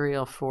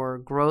material for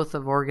growth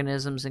of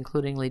organisms,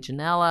 including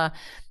Legionella,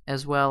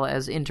 as well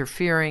as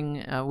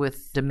interfering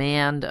with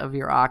demand of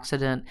your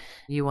oxidant,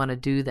 you want to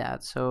do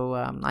that. So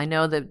I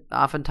know that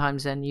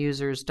oftentimes end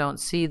users don't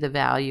see the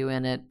value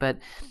in it, but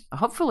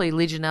hopefully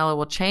Legionella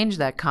will change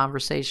that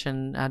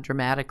conversation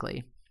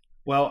dramatically.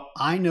 Well,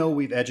 I know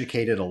we've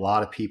educated a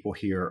lot of people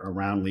here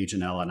around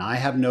Legionella, and I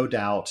have no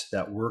doubt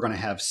that we're going to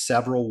have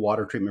several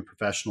water treatment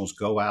professionals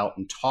go out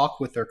and talk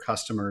with their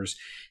customers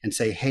and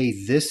say,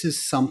 hey, this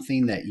is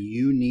something that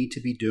you need to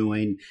be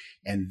doing.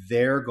 And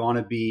they're going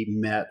to be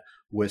met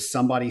with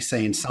somebody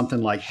saying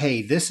something like,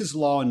 hey, this is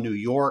law in New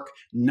York,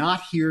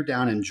 not here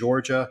down in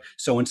Georgia.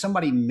 So when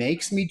somebody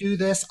makes me do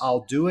this,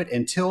 I'll do it.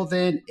 Until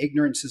then,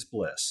 ignorance is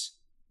bliss.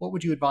 What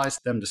would you advise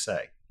them to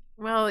say?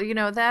 Well,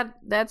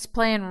 that's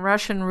playing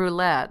Russian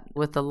roulette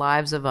with the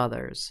lives of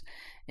others.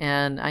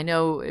 And I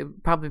know it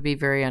would probably be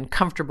very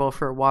uncomfortable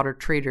for a water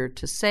treater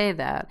to say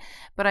that,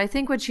 but I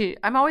think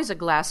I'm always a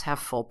glass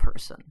half full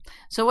person.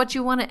 So what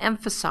you want to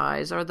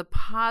emphasize are the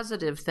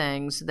positive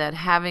things that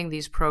having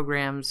these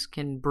programs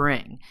can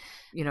bring.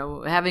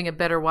 Having a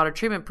better water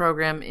treatment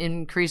program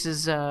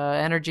increases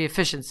energy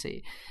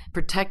efficiency,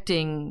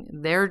 protecting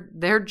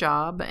their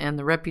job and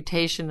the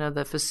reputation of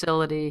the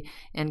facility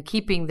and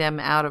keeping them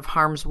out of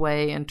harm's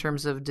way in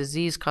terms of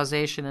disease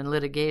causation and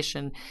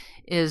litigation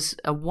is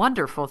a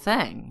wonderful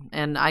thing.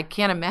 And I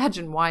can't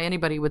imagine why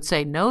anybody would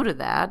say no to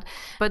that.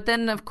 But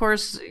then, of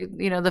course,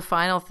 the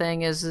final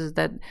thing is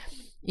that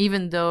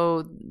even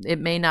though it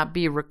may not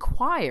be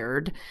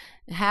required,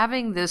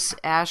 having this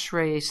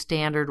ASHRAE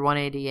standard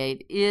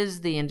 188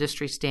 is the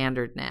industry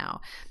standard now.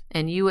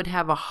 And you would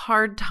have a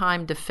hard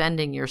time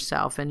defending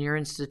yourself and your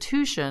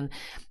institution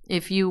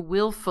if you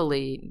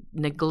willfully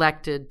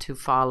neglected to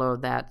follow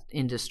that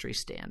industry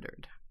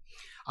standard.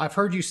 I've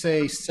heard you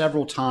say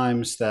several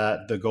times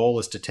that the goal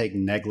is to take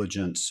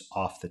negligence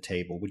off the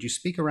table. Would you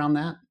speak around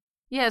that?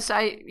 Yes,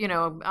 I'm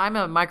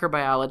a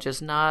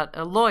microbiologist, not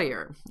a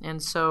lawyer.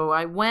 And so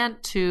I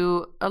went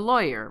to a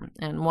lawyer,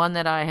 and one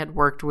that I had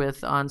worked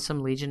with on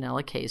some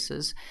Legionella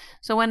cases.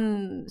 So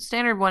when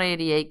Standard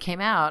 188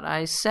 came out,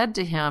 I said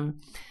to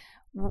him,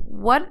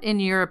 what, in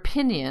your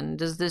opinion,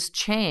 does this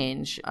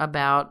change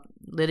about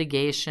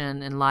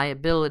litigation and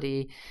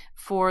liability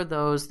for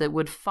those that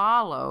would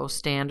follow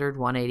Standard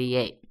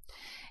 188?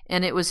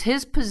 And it was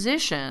his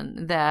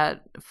position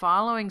that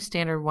following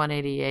Standard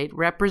 188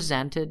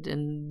 represented,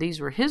 and these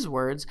were his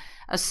words,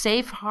 a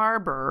safe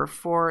harbor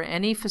for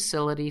any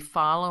facility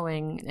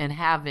following and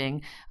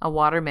having a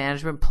water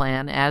management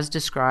plan as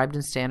described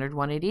in Standard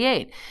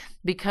 188,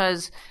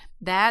 because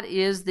that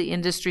is the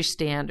industry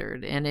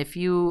standard. And if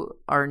you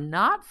are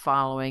not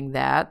following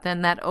that,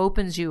 then that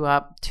opens you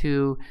up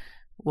to,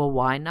 well,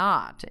 why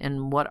not?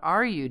 And what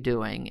are you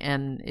doing?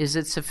 And is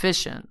it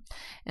sufficient?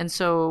 And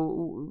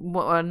so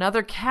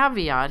another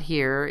caveat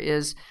here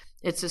is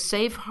it's a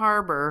safe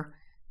harbor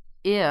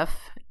if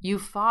you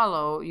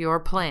follow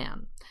your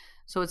plan.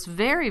 So it's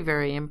very,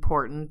 very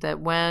important that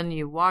when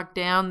you walk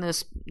down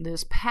this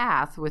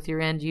path with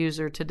your end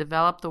user to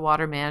develop the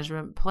water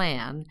management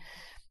plan,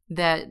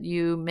 that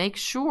you make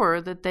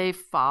sure that they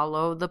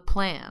follow the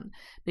plan,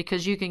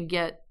 because you can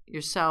get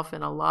yourself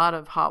in a lot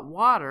of hot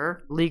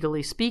water,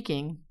 legally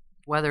speaking,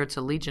 whether it's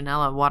a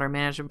Legionella water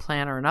management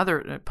plan or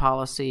another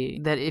policy,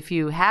 that if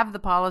you have the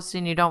policy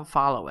and you don't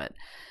follow it.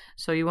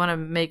 So you want to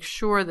make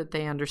sure that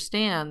they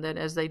understand that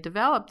as they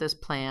develop this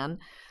plan,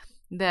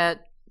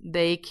 that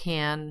they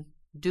can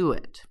do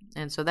it.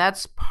 And so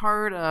that's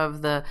part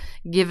of the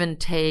give and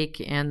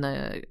take and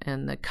the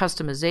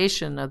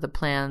customization of the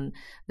plan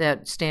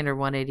that Standard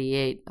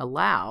 188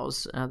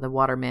 allows the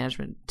water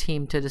management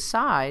team to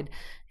decide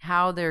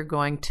how they're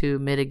going to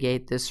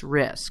mitigate this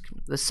risk.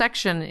 The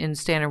section in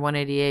Standard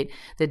 188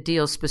 that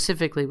deals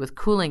specifically with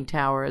cooling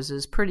towers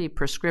is pretty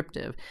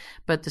prescriptive,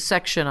 but the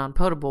section on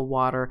potable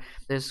water,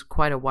 there's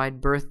quite a wide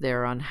berth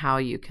there on how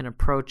you can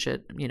approach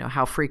it,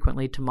 how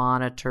frequently to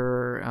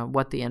monitor,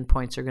 what the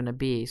endpoints are going to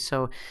be.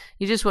 So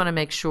you just want to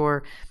make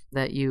sure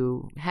that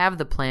you have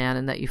the plan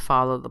and that you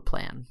follow the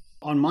plan.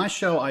 On my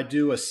show, I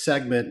do a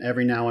segment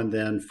every now and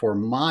then for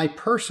my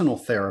personal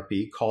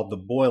therapy called The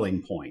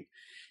Boiling Point.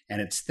 And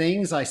it's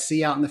things I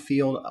see out in the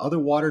field other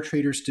water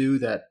treaters do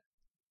that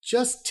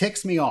just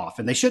ticks me off,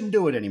 and they shouldn't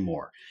do it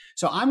anymore.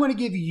 So I'm going to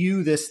give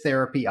you this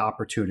therapy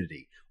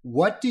opportunity.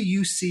 What do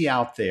you see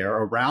out there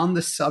around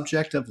the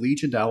subject of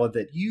Legionella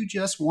that you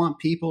just want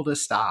people to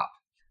stop?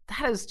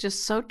 That is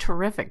just so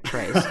terrific,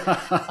 Trace.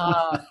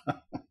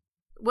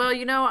 Well,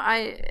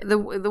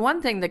 the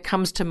one thing that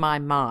comes to my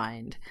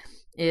mind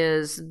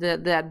is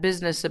that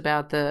business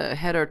about the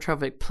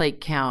heterotrophic plate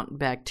count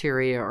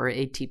bacteria, or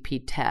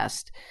ATP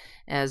test,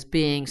 as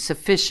being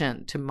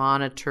sufficient to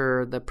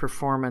monitor the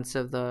performance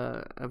of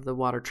the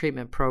water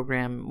treatment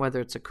program,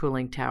 whether it's a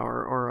cooling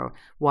tower or a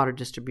water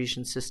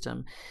distribution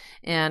system.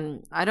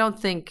 And I don't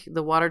think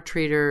the water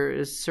treater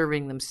is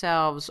serving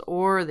themselves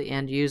or the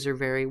end user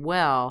very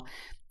well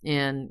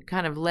in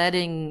kind of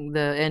letting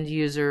the end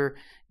user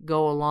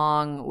go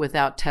along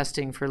without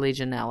testing for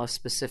Legionella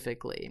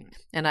specifically.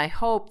 And I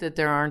hope that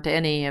there aren't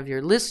any of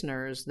your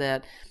listeners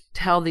that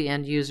tell the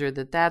end user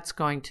that that's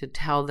going to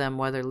tell them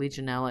whether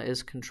Legionella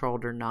is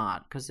controlled or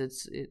not, because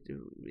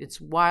it's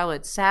while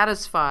it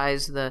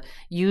satisfies the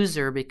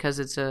user because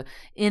it's a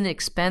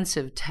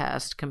inexpensive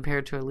test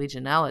compared to a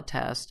Legionella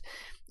test,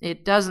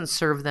 it doesn't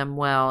serve them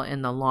well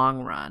in the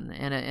long run.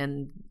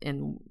 And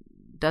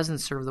doesn't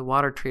serve the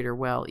water treater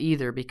well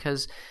either,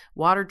 because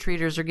water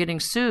treaters are getting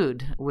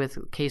sued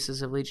with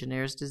cases of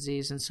Legionnaire's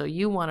disease. And so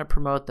you want to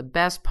promote the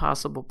best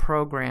possible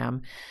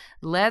program.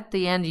 Let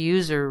the end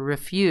user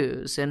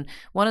refuse. And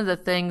one of the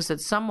things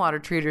that some water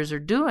treaters are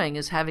doing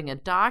is having a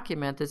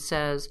document that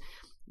says,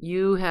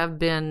 you have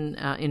been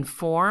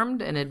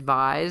informed and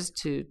advised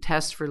to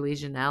test for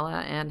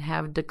Legionella and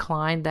have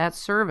declined that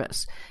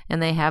service.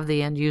 And they have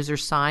the end user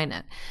sign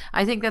it.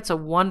 I think that's a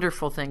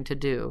wonderful thing to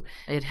do.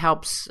 It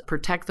helps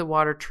protect the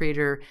water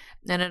treater,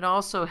 and it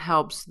also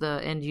helps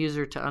the end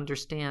user to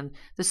understand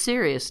the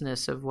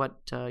seriousness of what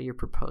you're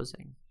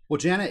proposing. Well,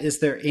 Janet, is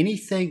there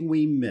anything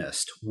we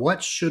missed?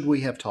 What should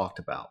we have talked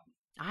about?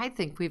 I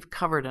think we've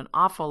covered an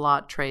awful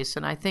lot, Trace,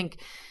 and I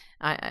think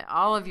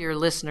all of your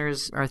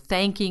listeners are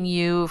thanking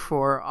you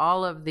for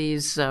all of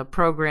these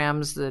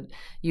programs that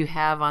you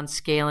have on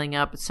scaling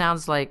up. It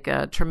sounds like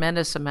a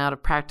tremendous amount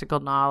of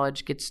practical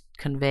knowledge gets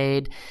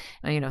conveyed.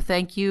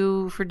 Thank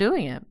you for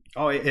doing it.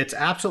 Oh, it's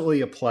absolutely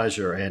a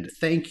pleasure. And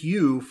thank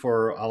you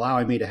for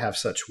allowing me to have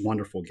such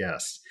wonderful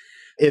guests.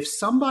 If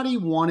somebody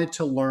wanted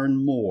to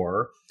learn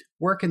more,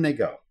 where can they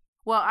go?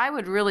 Well, I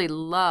would really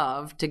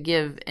love to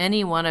give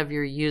any one of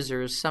your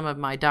users some of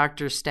my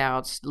Dr.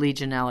 Stout's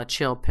Legionella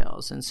chill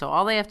pills. And so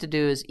all they have to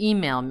do is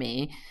email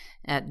me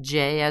at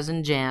J as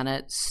in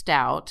Janet,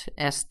 Stout,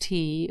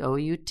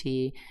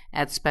 STOUT,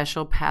 at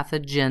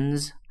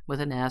specialpathogens,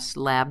 with an S,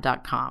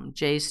 lab.com,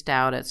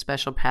 jstout at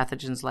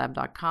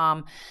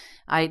specialpathogенslab.com.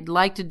 I'd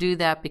like to do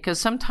that because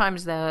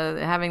sometimes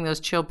having those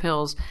chill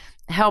pills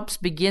helps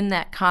begin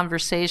that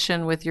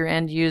conversation with your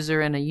end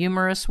user in a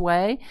humorous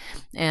way,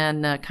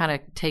 and kind of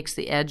takes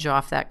the edge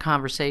off that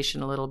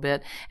conversation a little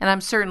bit. And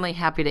I'm certainly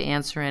happy to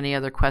answer any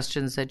other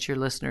questions that your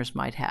listeners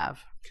might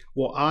have.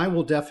 Well, I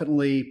will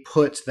definitely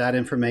put that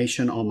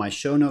information on my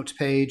show notes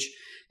page,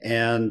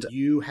 and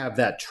you have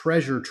that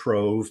treasure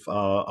trove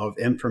of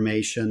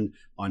information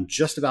on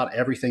just about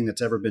everything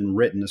that's ever been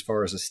written as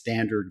far as a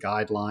standard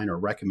guideline or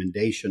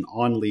recommendation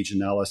on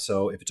Legionella.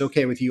 So if it's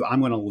okay with you,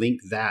 I'm going to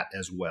link that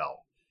as well.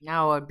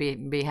 No, I'd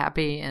be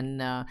happy.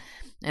 And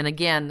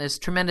again, there's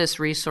tremendous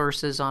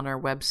resources on our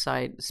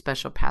website,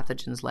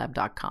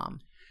 specialpathogenslab.com.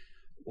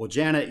 Well,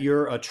 Janet,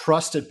 you're a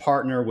trusted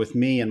partner with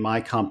me and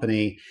my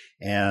company,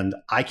 and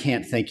I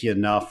can't thank you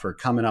enough for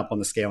coming up on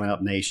the Scaling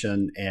Up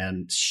Nation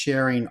and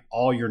sharing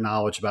all your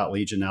knowledge about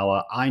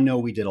Legionella. I know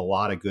we did a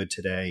lot of good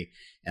today,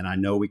 and I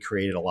know we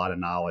created a lot of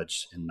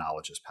knowledge, and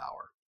knowledge is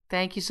power.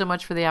 Thank you so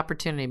much for the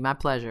opportunity. My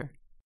pleasure.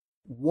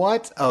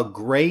 What a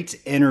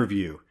great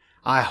interview.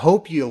 I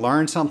hope you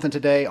learned something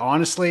today.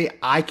 Honestly,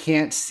 I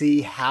can't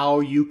see how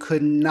you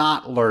could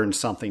not learn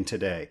something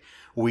today.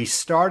 We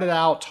started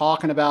out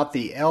talking about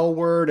the L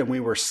word, and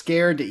we were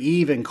scared to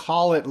even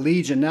call it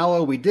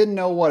Legionella. We didn't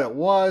know what it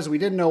was. We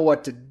didn't know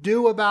what to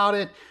do about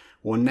it.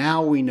 Well,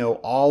 now we know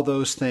all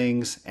those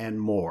things and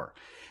more.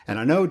 And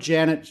I know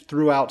Janet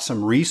threw out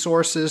some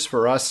resources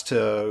for us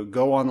to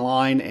go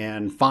online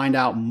and find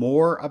out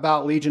more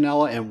about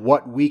Legionella and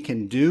what we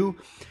can do.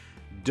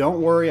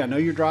 Don't worry, I know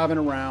you're driving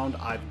around.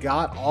 I've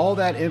got all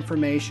that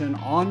information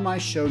on my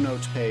show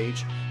notes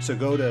page. So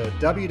go to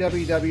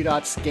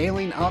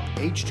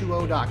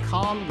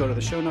www.scalinguph2o.com, go to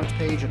the show notes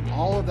page, and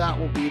all of that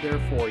will be there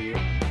for you.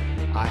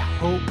 I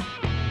hope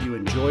you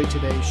enjoyed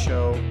today's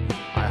show.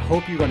 I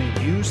hope you're going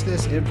to use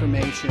this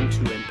information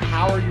to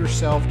empower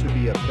yourself to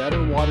be a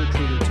better water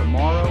treater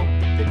tomorrow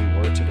than you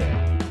were today.